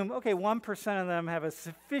assume, okay, 1% of them have a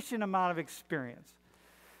sufficient amount of experience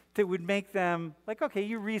that would make them like, okay,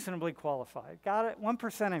 you're reasonably qualified. Got it?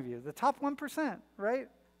 1% of you. The top 1%, right?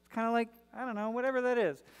 It's kind of like, I don't know, whatever that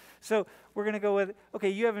is. So we're going to go with, okay,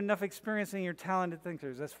 you have enough experience and you're talented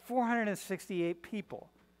thinkers. That's 468 people.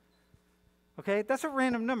 Okay, that's a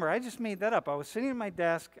random number. I just made that up. I was sitting at my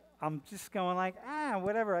desk. I'm just going like,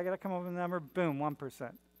 whatever. I got to come up with a number. Boom,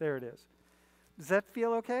 1%. There it is. Does that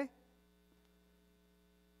feel okay?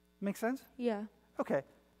 Make sense? Yeah. Okay.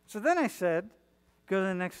 So then I said, go to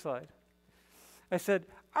the next slide. I said,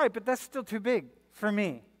 all right, but that's still too big for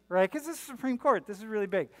me, right? Because this is the Supreme Court. This is really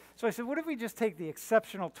big. So I said, what if we just take the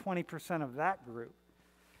exceptional 20% of that group?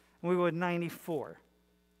 And we would 94.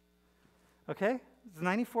 Okay? Does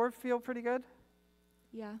 94 feel pretty good?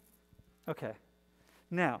 Yeah. Okay.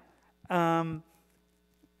 Now,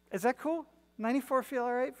 is that cool? 94 feel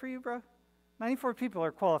all right for you, bro? 94 people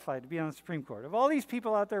are qualified to be on the Supreme Court. Of all these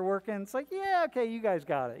people out there working, it's like, yeah, okay, you guys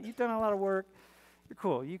got it. You've done a lot of work. You're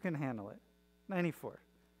cool. You can handle it. 94.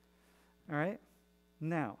 All right?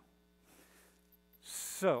 Now,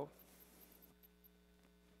 so,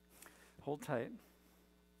 hold tight.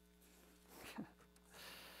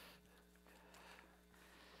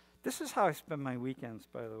 This is how I spend my weekends,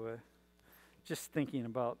 by the way, just thinking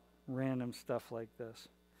about random stuff like this.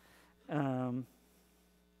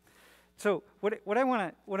 So what I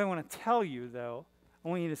want to tell you, though, I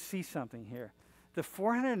want you to see something here. The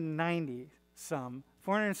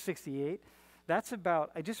 468, that's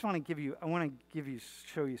about, I want to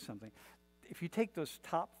show you something. If you take those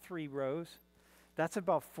top 3 rows, that's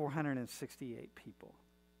about 468 people,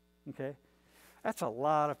 okay? That's a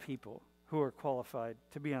lot of people who are qualified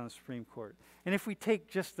to be on the Supreme Court. And if we take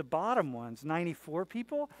just the bottom ones, 94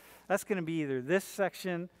 people, that's going to be either this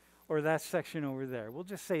section or that section over there. We'll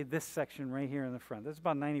just say this section right here in the front. That's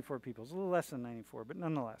about 94 people. It's a little less than 94, but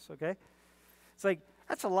nonetheless, okay? It's like,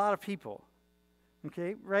 that's a lot of people,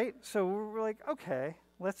 okay, right? So we're like, okay,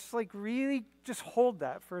 let's like really just hold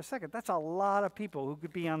that for a second. That's a lot of people who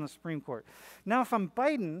could be on the Supreme Court. Now, if I'm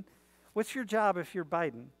Biden, what's your job if you're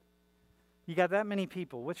Biden? You got that many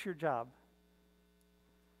people. What's your job?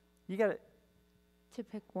 You got To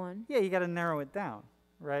pick one. Yeah, you got to narrow it down,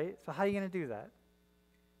 right? So how are you going to do that?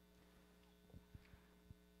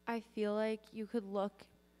 I feel like you could look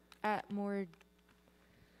at more,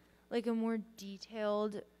 like a more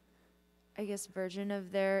detailed, I guess, version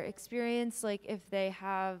of their experience. Like if they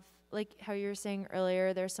have, like how you were saying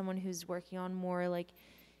earlier, there's someone who's working on more like,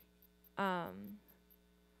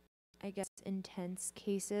 I guess, intense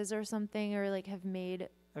cases or something, or like have made,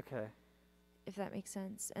 Okay. if that makes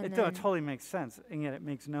sense. And It then, totally makes sense, and yet it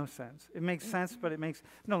makes no sense. It makes sense, but it makes,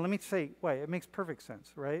 no, let me say, wait, it makes perfect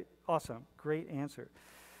sense, right? Awesome. Great answer.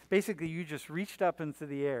 Basically, you just reached up into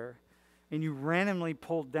the air, and you randomly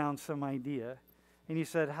pulled down some idea, and you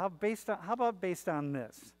said, how about based on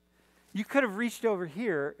this? You could have reached over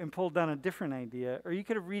here and pulled down a different idea, or you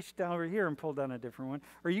could have reached down over here and pulled down a different one,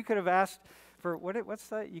 or you could have asked for, what's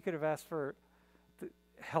that? You could have asked for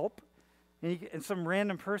help, and some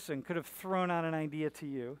random person could have thrown out an idea to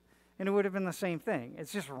you, and it would have been the same thing.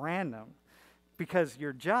 It's just random, because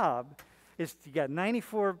your job is, you got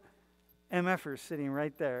 94 MFers sitting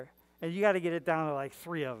right there, and you got to get it down to like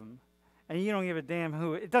 3 of them, and you don't give a damn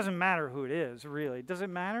who, it doesn't matter who it is, really. Does it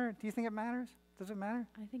matter? Do you think it matters? Does it matter?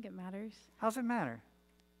 I think it matters. How's it matter?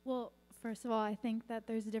 Well, first of all, I think that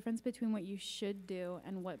there's a difference between what you should do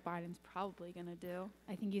and what Biden's probably going to do.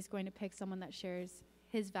 I think he's going to pick someone that shares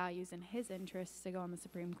his values and his interests to go on the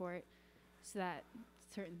Supreme Court so that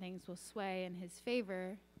certain things will sway in his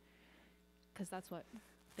favor, because that's what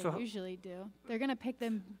they usually do. They're going to pick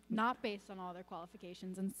them not based on all their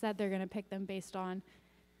qualifications. Instead, they're going to pick them based on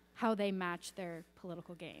how they match their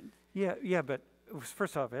political gain. Yeah, but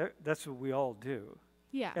first off, that's what we all do.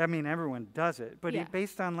 Yeah. I mean, everyone does it, but Yeah.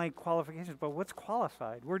 based on like qualifications. But what's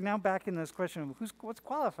qualified? We're now back in this question of what's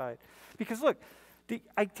qualified, because look,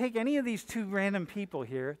 I take any of these 2 random people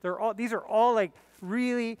here. These are all like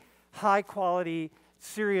really high quality,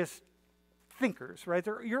 serious thinkers, right?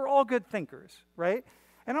 You're all good thinkers, right?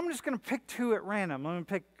 And I'm just going to pick 2 at random. I'm going to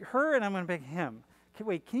pick her and I'm going to pick him. Okay,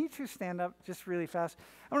 wait, can you 2 stand up just really fast?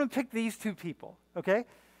 I'm going to pick these 2 people, okay?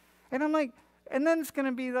 And I'm like, and then it's going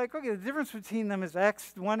to be like, okay, the difference between them is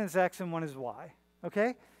X. One is X and one is Y,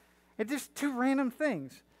 okay? It's just 2 random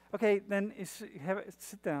things. Okay, then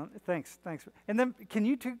sit down. Thanks. And then can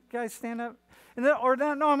you 2 guys stand up? And then,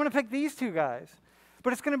 no, I'm going to pick these 2 guys.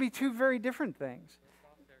 But it's going to be 2 very different things.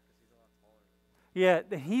 Yeah,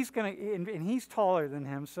 he's going to, and he's taller than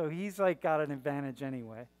him, so he's like got an advantage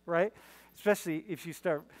anyway, right? Especially if you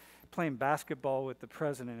start playing basketball with the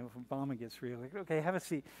president, if Obama gets reelected. Okay, have a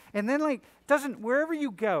seat. And then like, wherever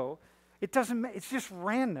you go, it's just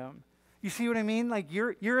random. You see what I mean? Like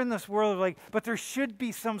you're in this world of like, but there should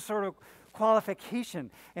be some sort of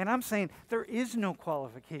qualification. And I'm saying there is no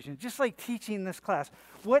qualification. Just like teaching this class.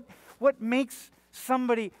 What makes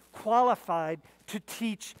somebody qualified to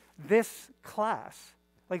teach this class?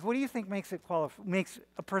 Like, what do you think makes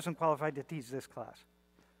a person qualified to teach this class?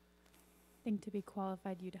 I think to be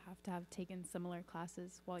qualified, you'd have to have taken similar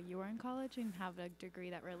classes while you were in college and have a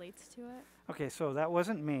degree that relates to it. Okay, so that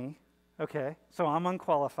wasn't me. Okay, so I'm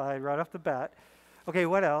unqualified right off the bat. Okay,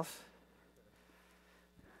 what else?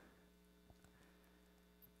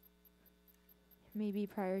 maybe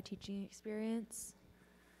prior teaching experience.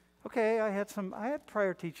 Okay, I had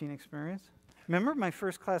prior teaching experience. Remember my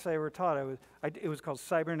first class I ever taught, it was called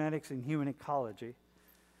Cybernetics and Human Ecology.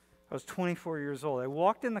 I was 24 years old. I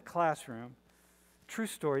walked in the classroom. True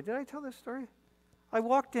story. Did I tell this story? I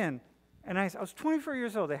walked in, and I was 24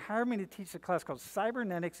 years old. They hired me to teach a class called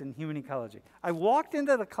Cybernetics and Human Ecology. I walked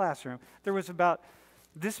into the classroom. There was about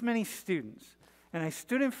this many students. And I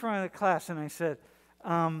stood in front of the class, and I said,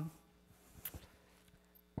 okay,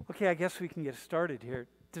 I guess we can get started here.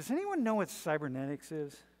 Does anyone know what cybernetics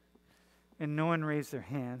is? And no one raised their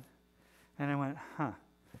hand. And I went, huh.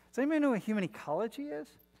 Does anybody know what human ecology is?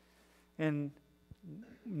 And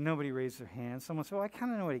nobody raised their hand. Someone said, well, I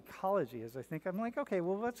kind of know what ecology is, I think. I'm like, okay,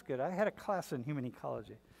 well, that's good. I had a class in human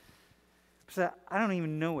ecology. So I don't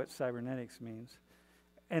even know what cybernetics means.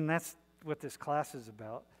 And that's what this class is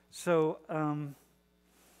about. So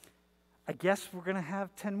I guess we're going to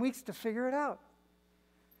have 10 weeks to figure it out.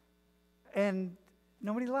 And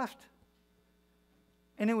nobody left.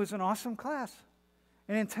 And it was an awesome class.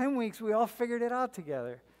 And in 10 weeks, we all figured it out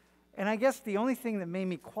together. And I guess the only thing that made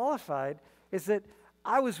me qualified is that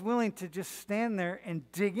I was willing to just stand there and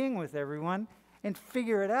dig in with everyone and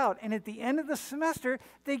figure it out. And at the end of the semester,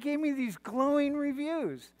 they gave me these glowing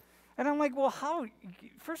reviews. And I'm like, well, how?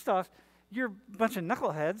 First off, you're a bunch of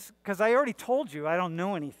knuckleheads, because I already told you I don't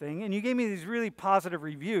know anything, and you gave me these really positive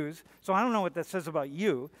reviews, so I don't know what that says about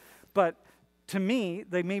you. But to me,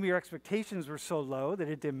 maybe your expectations were so low that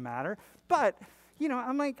it didn't matter. But, you know,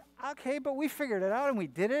 I'm like, okay, but we figured it out, and we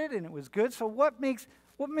did it, and it was good. So what makes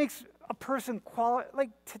a person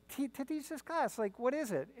to teach this class? Like, what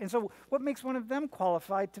is it? And so what makes one of them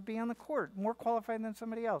qualified to be on the court, more qualified than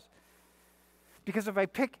somebody else? Because if I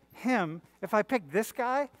pick this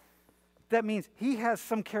guy, that means he has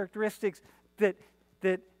some characteristics that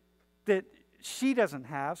she doesn't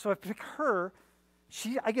have. So if I pick her,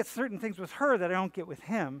 I get certain things with her that I don't get with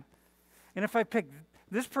him. And if I pick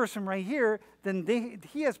this person right here, then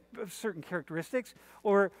he has certain characteristics,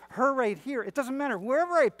 or her right here. It doesn't matter.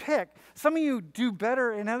 Wherever I pick, some of you do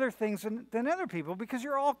better in other things than other people because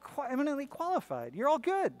you're all eminently qualified. You're all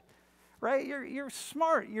good, right? You're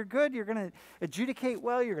smart. You're good. You're going to adjudicate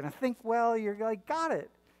well. You're going to think well. You're like, got it.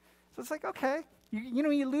 So it's like, okay,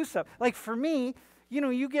 you lose stuff. Like for me,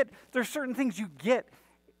 there's certain things you get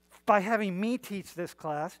by having me teach this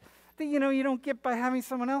class that, you don't get by having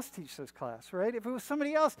someone else teach this class, right? If it was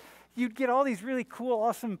somebody else, you'd get all these really cool,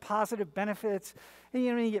 awesome, positive benefits. And,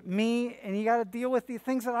 you get me, and you got to deal with the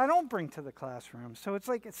things that I don't bring to the classroom. So it's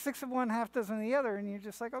like it's 6 of one, half dozen of the other, and you're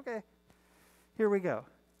just like, okay, here we go.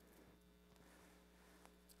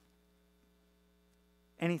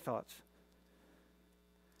 Any thoughts?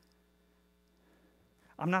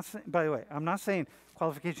 By the way, I'm not saying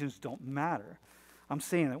qualifications don't matter. I'm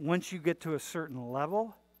saying that once you get to a certain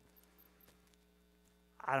level,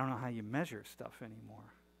 I don't know how you measure stuff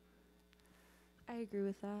anymore. I agree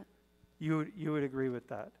with that. You would agree with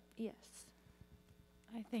that? Yes.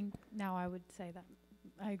 I think now I would say that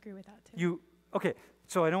I agree with that too. Okay,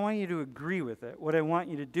 so I don't want you to agree with it. What I want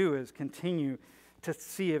you to do is continue to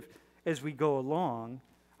see if, as we go along,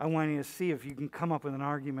 I want you to see if you can come up with an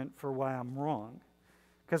argument for why I'm wrong.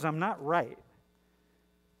 Because I'm not right.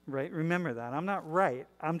 Right? Remember that. I'm not right.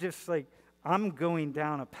 I'm just like, I'm going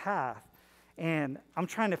down a path, and I'm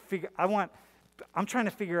trying to figure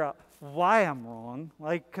out why I'm wrong,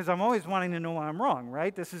 like, because I'm always wanting to know why I'm wrong,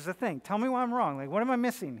 right? This is the thing. Tell me why I'm wrong. Like, what am I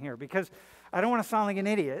missing here? Because I don't want to sound like an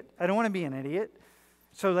idiot. I don't want to be an idiot.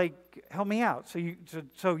 So, like, help me out. So you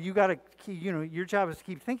got to, your job is to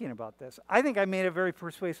keep thinking about this. I think I made a very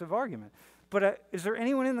persuasive argument. But is there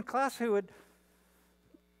anyone in the class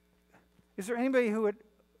is there anybody who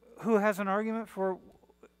has an argument for,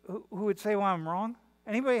 who would say why I'm wrong?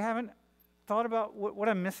 Anybody haven't thought about what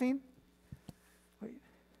I'm missing? Wait.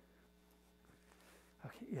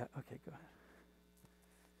 Okay, yeah, okay, go ahead.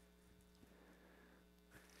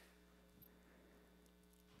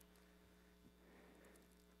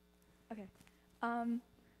 Okay.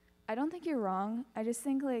 I don't think you're wrong. I just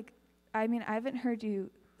think I haven't heard you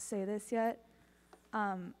say this yet.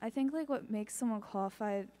 I think what makes someone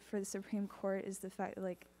qualified for the Supreme Court is the fact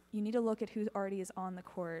that you need to look at who already is on the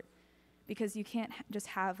court, because you can't just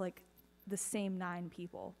have the same 9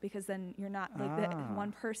 people, because then you're not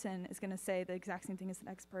one person is going to say the exact same thing as the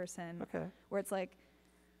next person. Okay. Where it's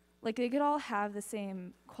they could all have the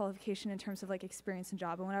same qualification in terms of experience and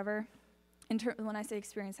job and whatever. When I say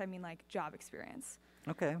experience, I mean job experience.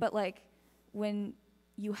 Okay. But when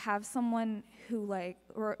you have someone who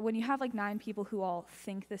or when you have 9 people who all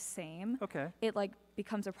think the same, okay, it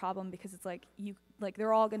becomes a problem, because it's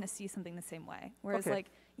they're all going to see something the same way. Whereas okay,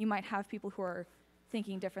 you might have people who are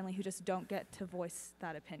thinking differently who just don't get to voice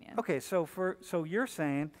that opinion. Okay, so you're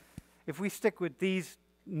saying if we stick with these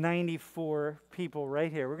 94 people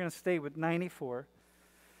right here, we're going to stay with 94,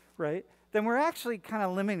 right? Then we're actually kind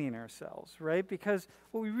of limiting ourselves, right? Because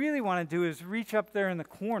what we really want to do is reach up there in the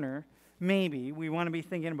corner. Maybe we want to be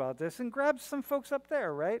thinking about this and grab some folks up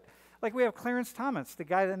there, right? Like we have Clarence Thomas, the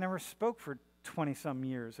guy that never spoke for 20-some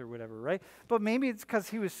years or whatever, right? But maybe it's because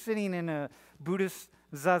he was sitting in a Buddhist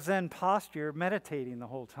zazen posture, meditating the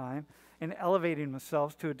whole time and elevating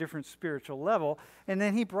himself to a different spiritual level. And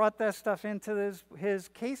then he brought that stuff into his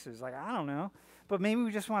cases. I don't know. But maybe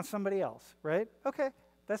we just want somebody else, right? Okay,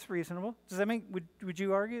 that's reasonable. Does that make, would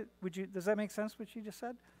you argue, does that make sense what you just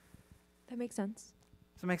said? That makes sense.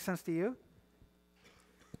 Does it make sense to you?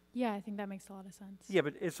 Yeah, I think that makes a lot of sense. Yeah,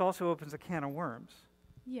 but it also opens a can of worms.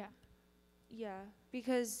 Yeah. Yeah,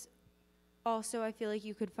 because also I feel like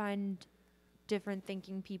you could find different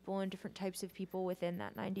thinking people and different types of people within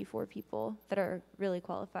that 94 people that are really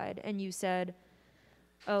qualified. And you said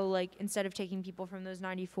oh, like, instead of taking people from those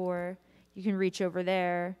 94, you can reach over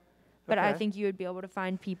there. But I Okay. think you would be able to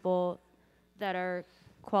find people that are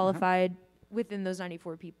qualified within those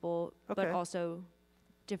 94 people, but Okay. also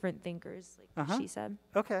different thinkers, like Uh-huh. she said.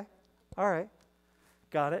 Okay. All right.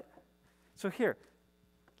 Got it. So here,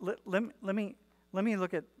 let's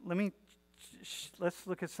look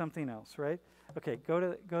at something else, right? Okay, go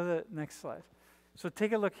to the next slide. So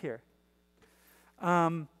take a look here.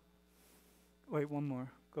 Wait, one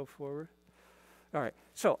more. Go forward. All right.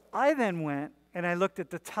 So I then went and I looked at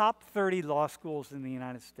the top 30 law schools in the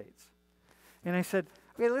United States. And I said,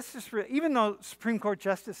 okay, let's just, even though Supreme Court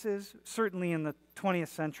justices, certainly in the 20th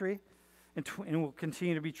century, and will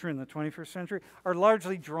continue to be true in the 21st century, are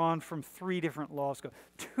largely drawn from 3 different law schools,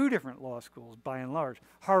 2 different law schools by and large,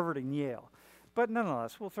 Harvard and Yale. But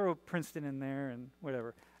nonetheless, we'll throw Princeton in there and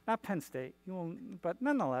whatever. Not Penn State, but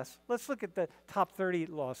nonetheless, let's look at the top 30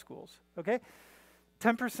 law schools, okay?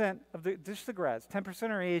 10% of just the grads,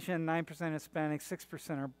 10% are Asian, 9% Hispanic,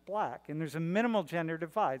 6% are black, and there's a minimal gender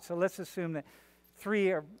divide. So let's assume that 3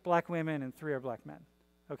 are black women and 3 are black men,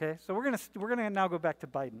 okay? So we're gonna now go back to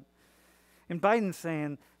Biden. And Biden's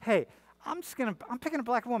saying, hey, I'm picking a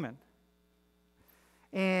black woman.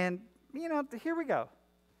 And, here we go.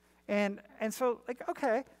 And so, like,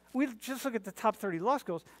 okay, we just look at the top 30 law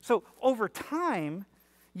schools. So over time,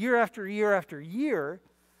 year after year after year,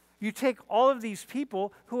 you take all of these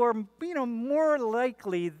people who are, more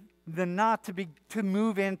likely than not to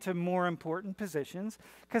move into more important positions,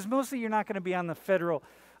 because mostly you're not going to be on the federal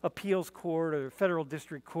appeals court or federal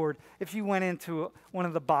district court if you went into one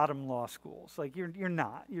of the bottom law schools. Like, you're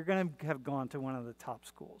not. You're going to have gone to one of the top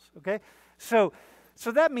schools, okay? So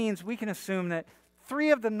that means we can assume that 3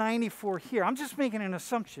 of the 94 here, I'm just making an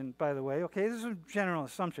assumption, by the way, okay? This is a general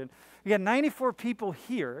assumption. We got 94 people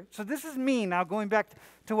here. So this is me now going back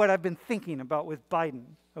to what I've been thinking about with Biden,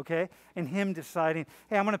 okay? And him deciding,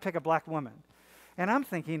 hey, I'm going to pick a black woman. And I'm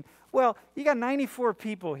thinking, well, you got 94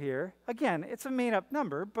 people here. Again, it's a made-up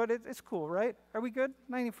number, but it's cool, right? Are we good?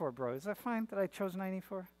 94, bro. Is that fine that I chose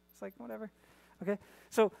 94? It's like, whatever. Okay?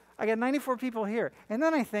 So I got 94 people here. And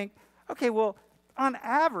then I think, okay, well, on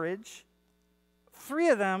average, 3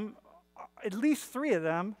 of them, at least 3 of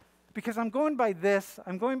them, because I'm going by this,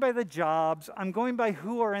 I'm going by the jobs, I'm going by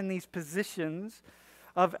who are in these positions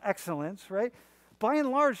of excellence, right? By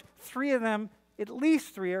and large, 3 of them, at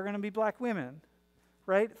least 3 are going to be black women.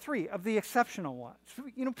 Right? 3 of the exceptional ones.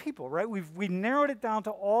 People, right? We've narrowed it down to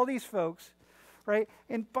all these folks, right?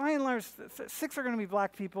 And by and large, 6 are going to be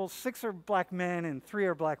black people, 6 are black men, and 3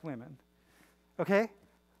 are black women. Okay?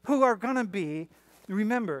 Who are going to be,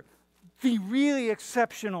 remember, the really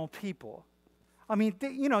exceptional people. I mean,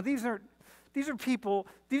 these are people,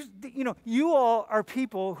 you all are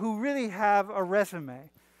people who really have a resume.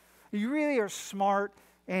 You really are smart.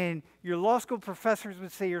 And your law school professors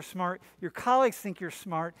would say you're smart. Your colleagues think you're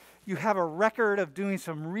smart. You have a record of doing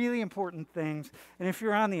some really important things. And if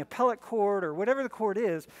you're on the appellate court or whatever the court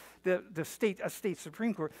is, a state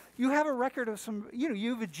Supreme Court, you have a record of some,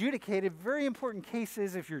 you've adjudicated very important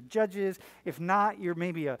cases if you're judges. If not, you're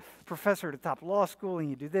maybe a professor at a top law school and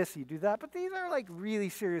you do this, you do that. But these are like really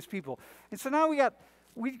serious people. And so now we got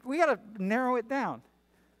to narrow it down.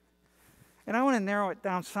 And I want to narrow it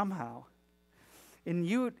down somehow. And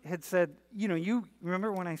you had said, you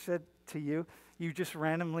remember when I said to you, you just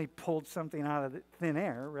randomly pulled something out of the thin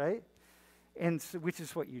air, right? And so, which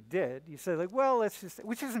is what you did. You said, like, well, let's just,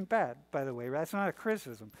 which isn't bad, by the way, right? It's not a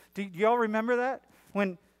criticism. Do y'all remember that?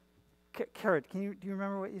 When, Carrot, do you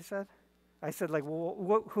remember what you said? I said, like,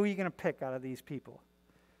 well, who are you going to pick out of these people?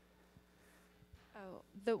 Oh,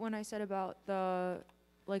 the one I said about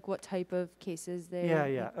what type of cases they...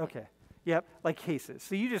 Yeah, okay. Yep, like cases.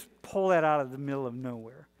 So you just pull that out of the middle of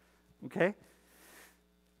nowhere, okay?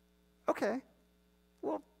 Okay.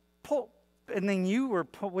 Well, and then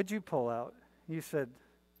what'd you pull out? You said...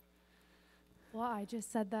 Well, I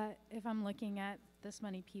just said that if I'm looking at this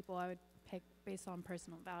many people, I would pick based on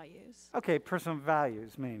personal values. Okay, personal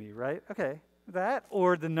values maybe, right? Okay, that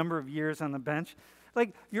or the number of years on the bench.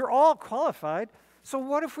 Like, you're all qualified, so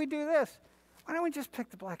what if we do this? Why don't we just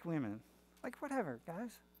pick the black women? Like, whatever,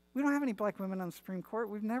 guys. We don't have any black women on the Supreme Court.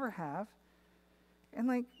 We've never have. And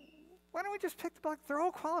like, why don't we just pick the black? They're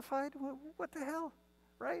all qualified. What the hell,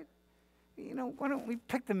 right? Why don't we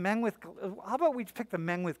pick the men with, how about we pick the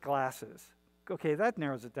men with glasses? Okay, that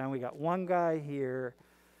narrows it down. We got one guy here,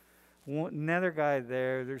 another guy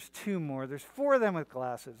there. There's 2 more. There's 4 of them with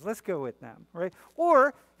glasses. Let's go with them, right?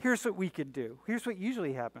 Or here's what we could do. Here's what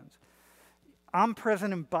usually happens. I'm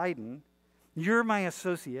President Biden. You're my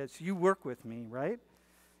associates. You work with me, right?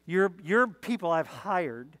 You're people I've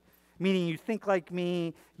hired. meaning you think like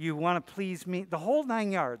me, you want to please me, the whole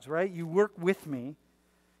 9 yards, right? You work with me.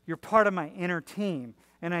 You're part of my inner team.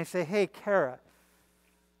 And I say, hey, Kara,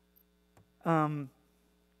 why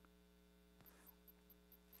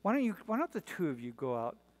don't the two of you go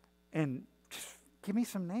out and just give me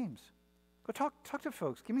some names? Go talk to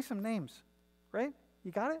folks. Give me some names, right?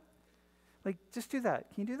 You got it? Like, just do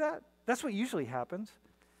that. Can you do that? That's what usually happens.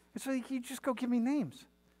 And so you just go give me names.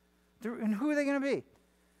 And who are they going to be?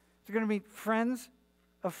 They're going to be friends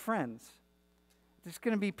of friends. There's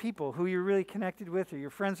going to be people who you're really connected with or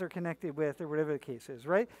your friends are connected with or whatever the case is,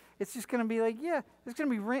 right? It's just going to be like, yeah, it's going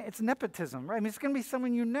to be, it's nepotism, right? I mean, it's going to be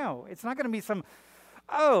someone you know. It's not going to be some,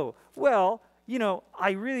 oh, well, you know,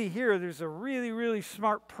 I really hear there's a really, really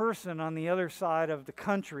smart person on the other side of the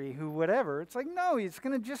country who whatever. It's like, no, it's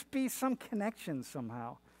going to just be some connection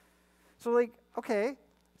somehow. So like, okay,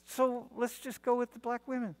 so let's just go with the black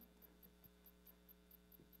women.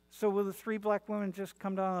 So will the 3 black women just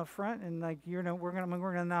come down the front and like, you know, we're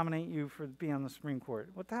gonna nominate you for being on the Supreme Court?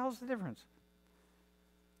 What the hell's the difference?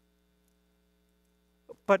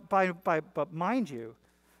 But mind you,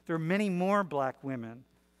 there are many more black women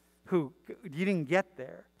who you didn't get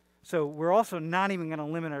there. So we're also not even going to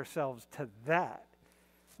limit ourselves to that.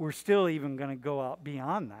 We're still even going to go out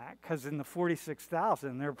beyond that, because in the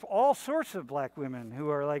 46,000, there are all sorts of black women who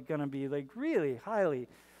are like going to be like really highly.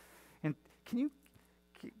 And can you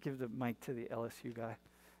give the mic to the LSU guy?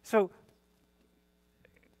 So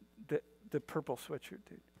the purple sweatshirt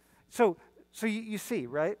dude. So you see,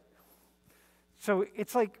 right? So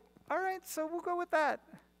it's like, all right, so we'll go with that.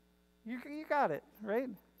 You got it, right?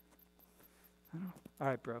 All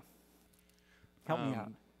right, bro. Help me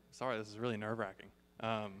out. Sorry, this is really nerve-wracking.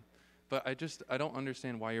 But I don't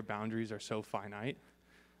understand why your boundaries are so finite.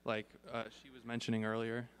 Like she was mentioning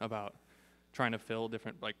earlier about trying to fill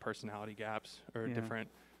different like personality gaps or different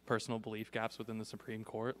personal belief gaps within the Supreme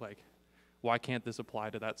Court. Like, why can't this apply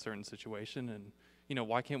to that certain situation? And, you know,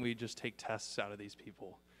 why can't we just take tests out of these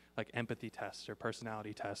people? Like empathy tests or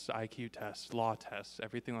personality tests, IQ tests, law tests,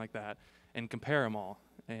 everything like that, and compare them all,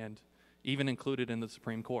 and even include it in the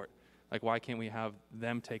Supreme Court. Like, why can't we have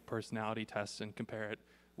them take personality tests and compare it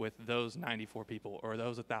with those 94 people or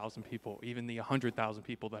those 1,000 people, even the 100,000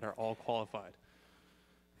 people that are all qualified?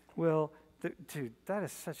 Well, dude, that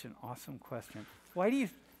is such an awesome question. Why do you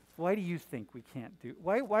think we can't do?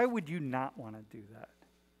 Why would you not want to do that?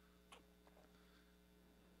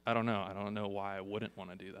 I don't know. I don't know why I wouldn't want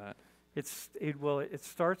to do that. It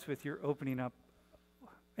starts with your opening up.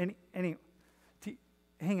 Hang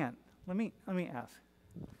on. Let me ask.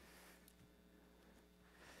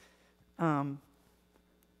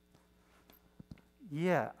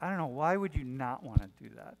 Yeah, I don't know. Why would you not want to do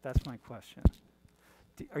that? That's my question.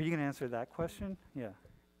 Are you going to answer that question? Yeah.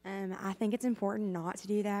 I think it's important not to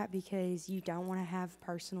do that because you don't want to have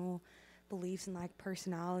personal beliefs and like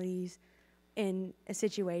personalities in a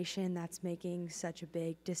situation that's making such a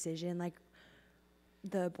big decision. Like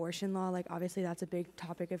the abortion law, like obviously that's a big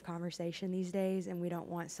topic of conversation these days, and we don't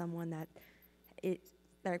want someone that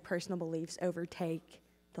their personal beliefs overtake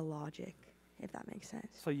the logic, if that makes sense.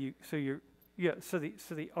 So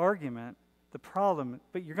the argument, the problem,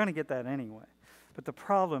 but you're going to get that anyway. But the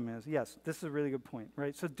problem is, yes, this is a really good point,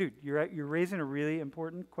 right? So, dude, you're raising a really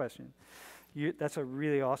important question. That's a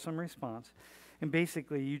really awesome response, and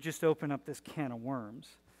basically, you just open up this can of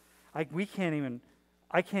worms. We can't even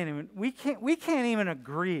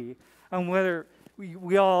agree on whether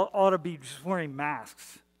we all ought to be just wearing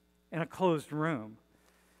masks in a closed room.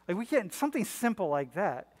 Like we can't, something simple like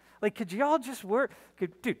that. Like, could you all just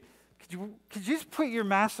could you just put your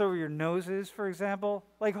masks over your noses, for example?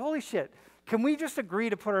 Like, holy shit. Can we just agree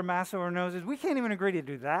to put our masks over our noses? We can't even agree to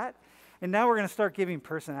do that. And now we're going to start giving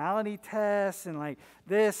personality tests and like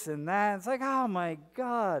this and that. It's like, oh my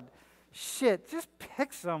God. Shit, just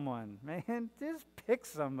pick someone, man. Just pick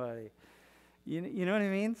somebody. You know what I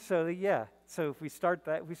mean? So yeah. So if we start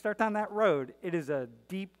down that road, it is a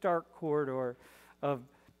deep, dark corridor of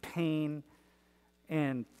pain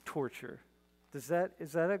and torture. Is that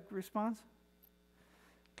a response?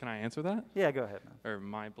 Can I answer that? Yeah, go ahead, man. Or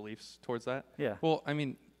my beliefs towards that? Yeah. Well, I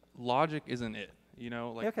mean, logic isn't it. You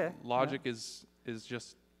know, like logic is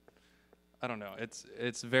just, I don't know.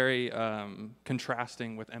 It's very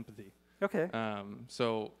contrasting with empathy. Okay.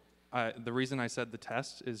 So the reason I said the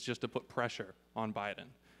test is just to put pressure on Biden.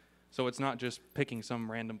 So it's not just picking some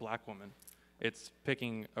random black woman. It's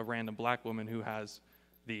picking a random black woman who has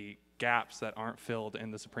the gaps that aren't filled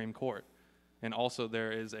in the Supreme Court. And also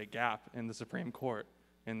there is a gap in the Supreme Court,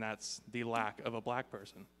 and that's the lack of a black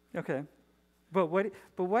person. Okay. But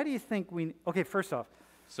why do you think okay, first off,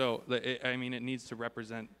 So, I mean, it needs to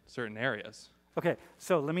represent certain areas. Okay,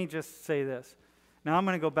 so let me just say this. Now I'm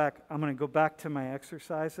going to go back. I'm going to go back to my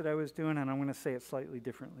exercise that I was doing, and I'm going to say it slightly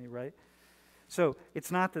differently, right? So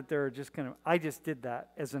it's not that they're just going to. I just did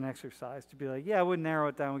that as an exercise to be like, yeah, we'll narrow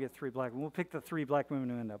it down. We'll get 3 black women. We'll pick the 3 black women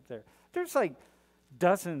who end up there. There's like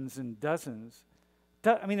dozens and dozens.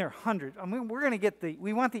 I mean, there are hundreds. I mean, we're going to get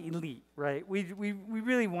we want the elite, right? We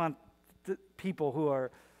really want the people who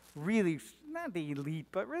are really, not the elite,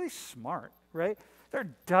 but really smart, right? There are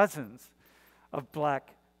dozens of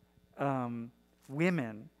black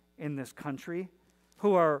women in this country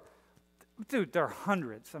who are, dude, there are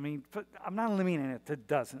hundreds. I mean, but I'm not limiting it to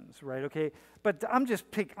dozens, right? Okay, but I'm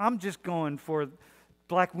just going for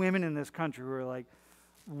black women in this country who are like,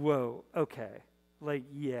 whoa, okay, like,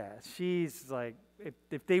 yeah, she's like,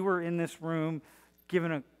 if they were in this room,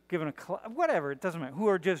 given a whatever, it doesn't matter, who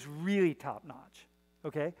are just really top notch,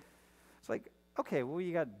 okay? It's like, okay, well,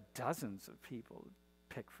 you got dozens of people to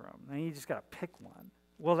pick from, and you just got to pick one.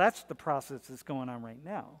 Well, that's the process that's going on right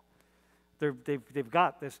now. They've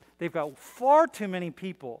got far too many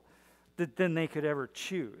people than they could ever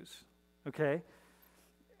choose, okay?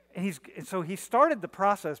 And so he started the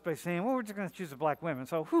process by saying, well, we're just going to choose the black women.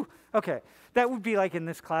 So, okay, that would be like in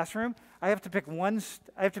this classroom. I have to pick one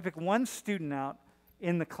student out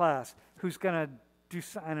in the class who's going to do,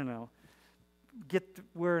 I don't know,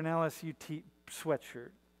 wear an LSU sweatshirt,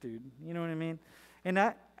 dude. You know what I mean? And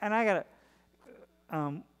I got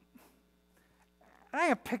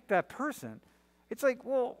to pick that person. It's like,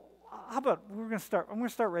 well, how about I'm going to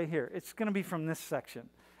start right here. It's going to be from this section.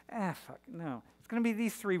 Fuck, no. It's going to be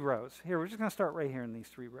these 3 rows. Here, we're just going to start right here in these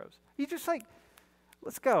 3 rows. You just like,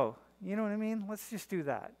 let's go. You know what I mean? Let's just do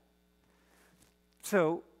that.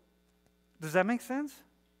 So, does that make sense?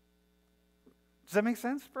 Does that make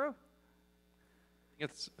sense, bro?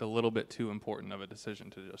 It's a little bit too important of a decision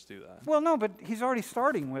to just do that. Well, no, but he's already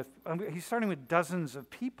starting with dozens of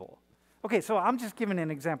people. Okay, so I'm just giving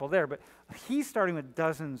an example there, but he's starting with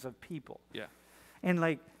dozens of people. Yeah. And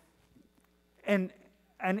like, and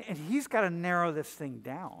he's got to narrow this thing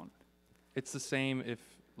down. It's the same if,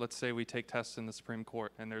 let's say, we take tests in the Supreme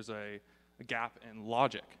Court and there's a gap in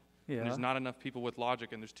logic. Yeah. And there's not enough people with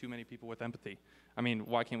logic and there's too many people with empathy. I mean,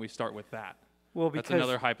 why can't we start with that? Well, because that's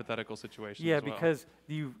another hypothetical situation. Yeah, as well.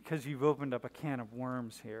 because you've opened up a can of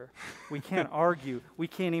worms here. We can't argue. We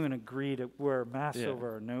can't even agree to wear masks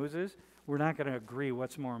over our noses. We're not going to agree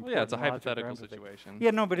what's more important. Well, yeah, it's a logic or hypothetical empathy. situation.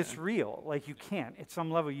 Yeah, no, but it's real. Like, you can't. At some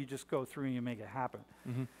level, you just go through and you make it happen.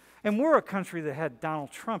 Mm-hmm. And we're a country that had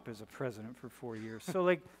Donald Trump as a president for 4 years. So,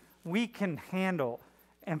 like, we can handle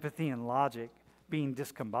empathy and logic being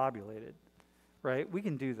discombobulated, right? We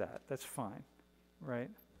can do that. That's fine, right?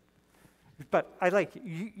 But I like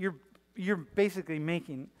you're basically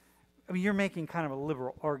making, I mean, you're making kind of a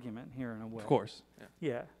liberal argument here in a way. Of course.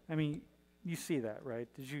 Yeah. I mean, you see that, right?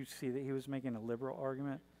 Did you see that he was making a liberal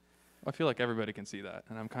argument? I feel like everybody can see that,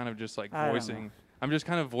 and I'm kind of just like I don't voicing. know. I'm just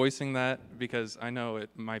kind of voicing that because I know it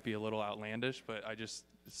might be a little outlandish, but I just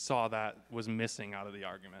saw that was missing out of the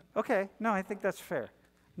argument. Okay. No, I think that's fair.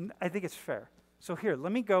 I think it's fair. So here,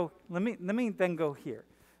 let me then go here.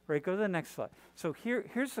 Right, go to the next slide. So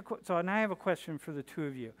here's so now I have a question for the two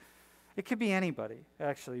of you. It could be anybody,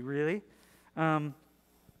 actually, really.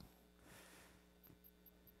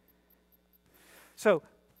 So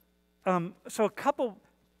a couple,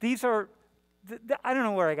 these are, I don't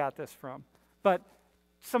know where I got this from, but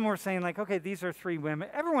some were saying like, okay, these are 3 women.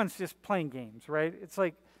 Everyone's just playing games, right? It's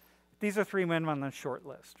like, these are 3 women on the short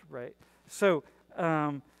list, right? So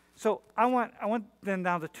I want then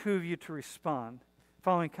now the two of you to respond,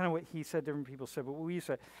 following kind of what he said, different people said, but what you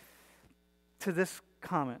said, to this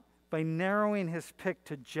comment. By narrowing his pick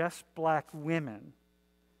to just black women,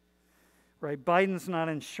 right, Biden's not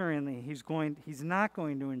ensuring that he's not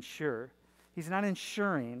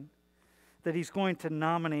ensuring that he's going to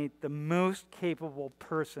nominate the most capable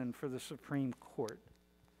person for the Supreme Court.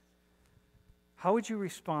 How would you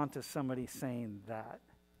respond to somebody saying that?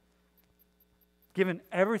 Given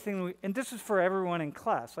everything, and this is for everyone in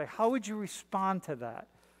class, like how would you respond to that?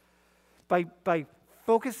 By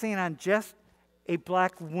focusing on just a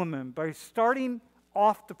black woman, by starting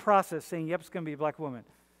off the process saying, yep, it's going to be a black woman,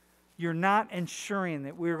 you're not ensuring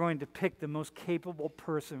that we're going to pick the most capable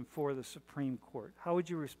person for the Supreme Court. How would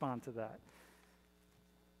you respond to that?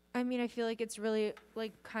 I mean, I feel like it's really,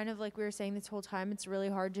 like, kind of like we were saying this whole time, it's really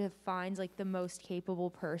hard to find, like, the most capable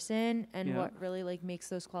person and what really, like, makes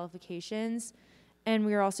those qualifications. And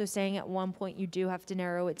we were also saying at one point you do have to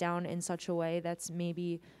narrow it down in such a way that's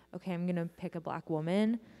maybe, okay, I'm going to pick a black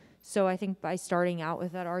woman. So I think by starting out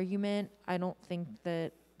with that argument, I don't think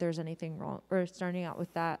that there's anything wrong, or starting out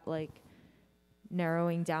with that, like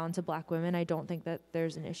narrowing down to black women. I don't think that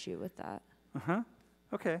there's an issue with that.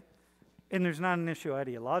 Okay. And there's not an issue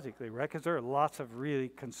ideologically, right? Because there are lots of really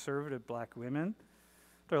conservative black women.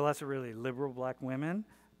 There are lots of really liberal black women.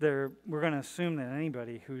 We're going to assume that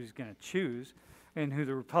anybody who's going to choose and who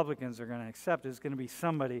the Republicans are going to accept is going to be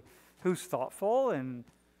somebody who's thoughtful and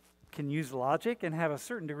can use logic and have a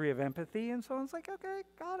certain degree of empathy and so on. It's like, okay,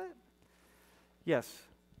 got it. Yes,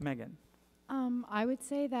 Megan. I would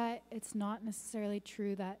say that it's not necessarily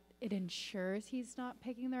true that it ensures he's not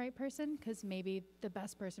picking the right person, because maybe the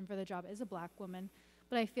best person for the job is a black woman,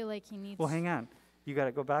 but I feel like he needs... Well, hang on. You got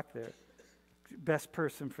to go back there. Best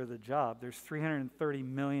person for the job. There's 330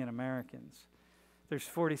 million Americans. There's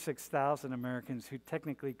 46,000 Americans who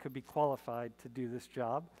technically could be qualified to do this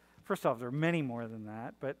job. First off, there are many more than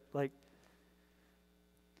that, but like,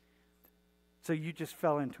 so you just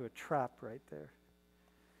fell into a trap right there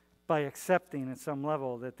by accepting at some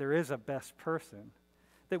level that there is a best person,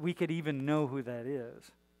 that we could even know who that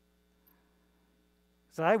is.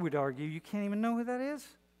 So I would argue you can't even know who that is.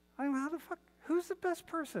 I mean, how the fuck, who's the best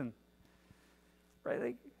person? Right?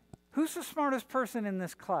 Like, who's the smartest person in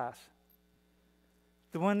this class?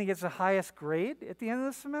 The one that gets the highest grade at the end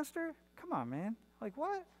of the semester? Come on, man. Like,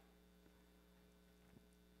 what?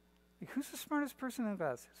 Like, who's the smartest person in the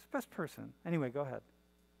class? Who's the best person? Anyway, go ahead.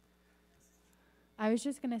 I was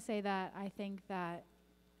just going to say that I think that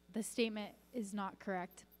the statement is not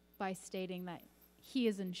correct by stating that he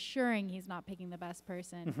is ensuring he's not picking the best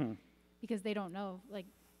person, because they don't know, like,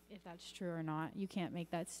 if that's true or not. You can't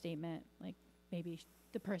make that statement. Like, maybe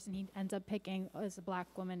the person he ends up picking as a black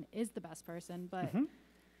woman is the best person, but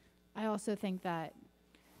I also think that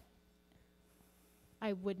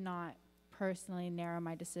I would not personally narrow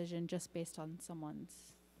my decision just based on someone's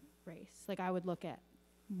race. Like, I would look at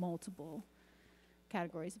multiple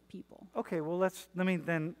categories of people. Okay, well, let me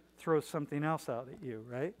then throw something else out at you,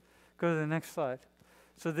 right? Go to the next slide.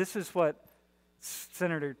 So this is what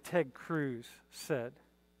Senator Ted Cruz said.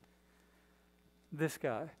 This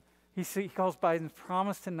guy. He calls Biden's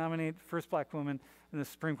promise to nominate the first black woman in the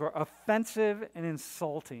Supreme Court offensive and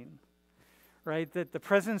insulting, right? That the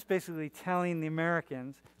president's basically telling the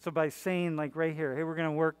Americans, so by saying, like, right here, hey, we're going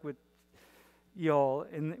to work with y'all,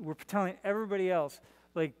 and we're telling everybody else,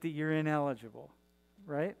 like, that you're ineligible,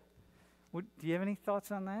 right? Do you have any thoughts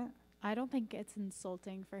on that? I don't think it's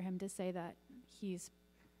insulting for him to say that he's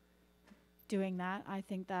doing that. I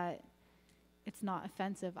think that it's not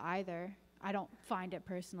offensive either. I don't find it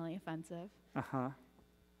personally offensive. I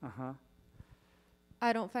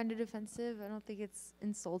don't find it offensive. I don't think it's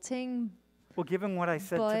insulting. Well, given what I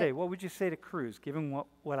said today, what would you say to Cruz, given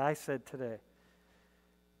what I said today?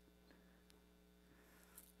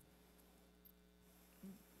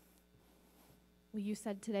 Well, you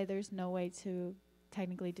said today there's no way to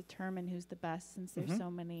technically determine who's the best since there's so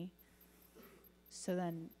many. So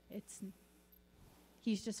then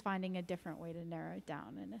he's just finding a different way to narrow it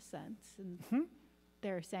down in a sense. And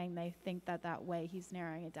they're saying they think that way he's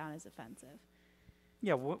narrowing it down is offensive.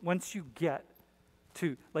 Yeah, once you get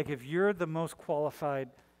to, like, if you're the most qualified,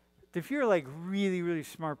 if you're like really, really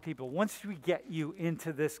smart people, once we get you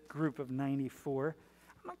into this group of 94,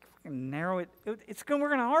 I'm not going to narrow it. We're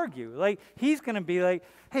going to argue. Like, he's going to be like,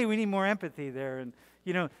 hey, we need more empathy there. And,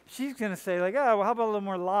 you know, she's going to say, like, oh, well, how about a little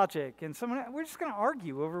more logic? And we're just going to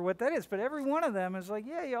argue over what that is. But every one of them is like,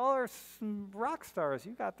 yeah, y'all are some rock stars.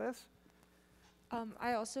 You got this.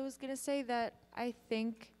 I also was going to say that I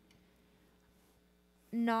think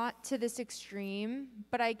not to this extreme,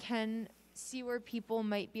 but I can see where people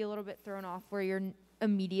might be a little bit thrown off where you're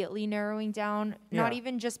immediately narrowing down, not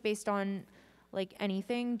even just based on like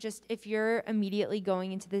anything, just if you're immediately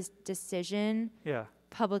going into this decision,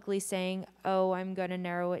 publicly saying, oh, I'm going to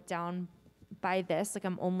narrow it down by this, like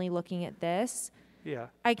I'm only looking at this. Yeah.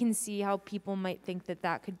 I can see how people might think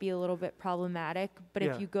that could be a little bit problematic, but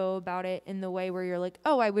if you go about it in the way where you're like,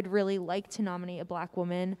 oh, I would really like to nominate a black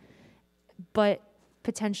woman, but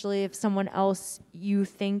potentially if someone else you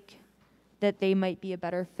think that they might be a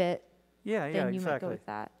better fit, then you might go with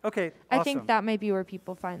that. Okay, awesome. I think that might be where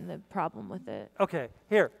people find the problem with it. Okay,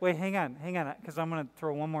 here, wait, hang on, because I'm going to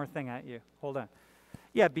throw one more thing at you. Hold on.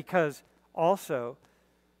 Yeah, because also,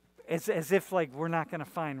 it's as if, like, we're not going to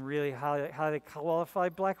find really highly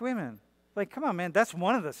qualified black women. Like, come on, man, that's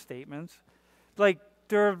one of the statements. Like,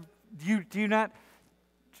 do you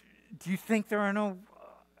think there are no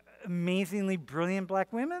amazingly brilliant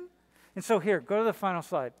black women? And so here, go to the final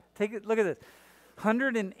slide. Look at this.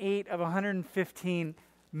 108 of 115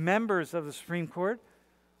 members of the Supreme Court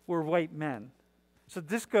were white men. So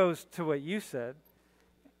this goes to what you said.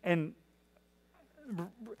 And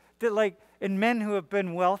and men who have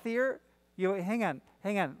been wealthier, hang on,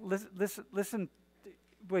 listen,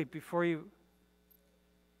 wait, before you,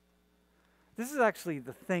 this is actually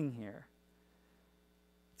the thing here.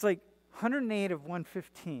 It's like 108 of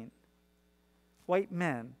 115 white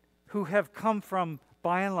men who have come from,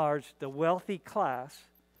 by and large, the wealthy class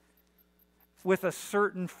with a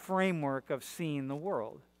certain framework of seeing the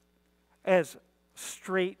world as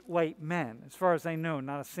straight white men. As far as I know,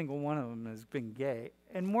 not a single one of them has been gay,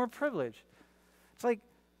 and more privileged. It's like,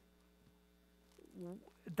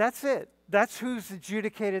 that's it. That's who's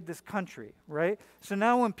adjudicated this country, right? So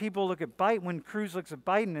now when people look at Biden, when Cruz looks at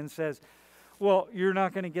Biden and says, well, you're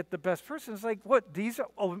not going to get the best person. It's like, what?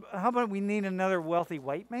 How about we need another wealthy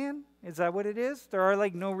white man? Is that what it is? There are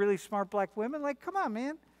like no really smart black women? Like, come on,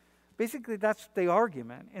 man. Basically, that's the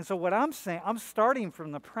argument. And so what I'm saying, I'm starting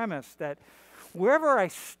from the premise that wherever I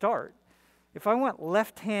start, if I want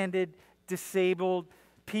left-handed, disabled,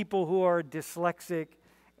 people who are dyslexic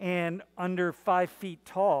and under 5 feet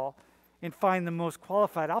tall and find the most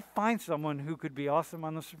qualified, I'll find someone who could be awesome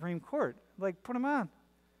on the Supreme Court. Like, put them on,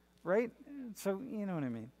 right? So, you know what I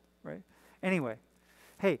mean, right? Anyway,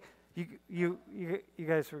 hey, you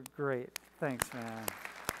guys were great. Thanks, man.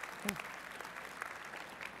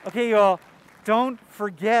 Okay, y'all, don't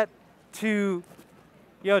forget to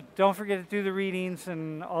do the readings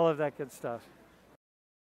and all of that good stuff.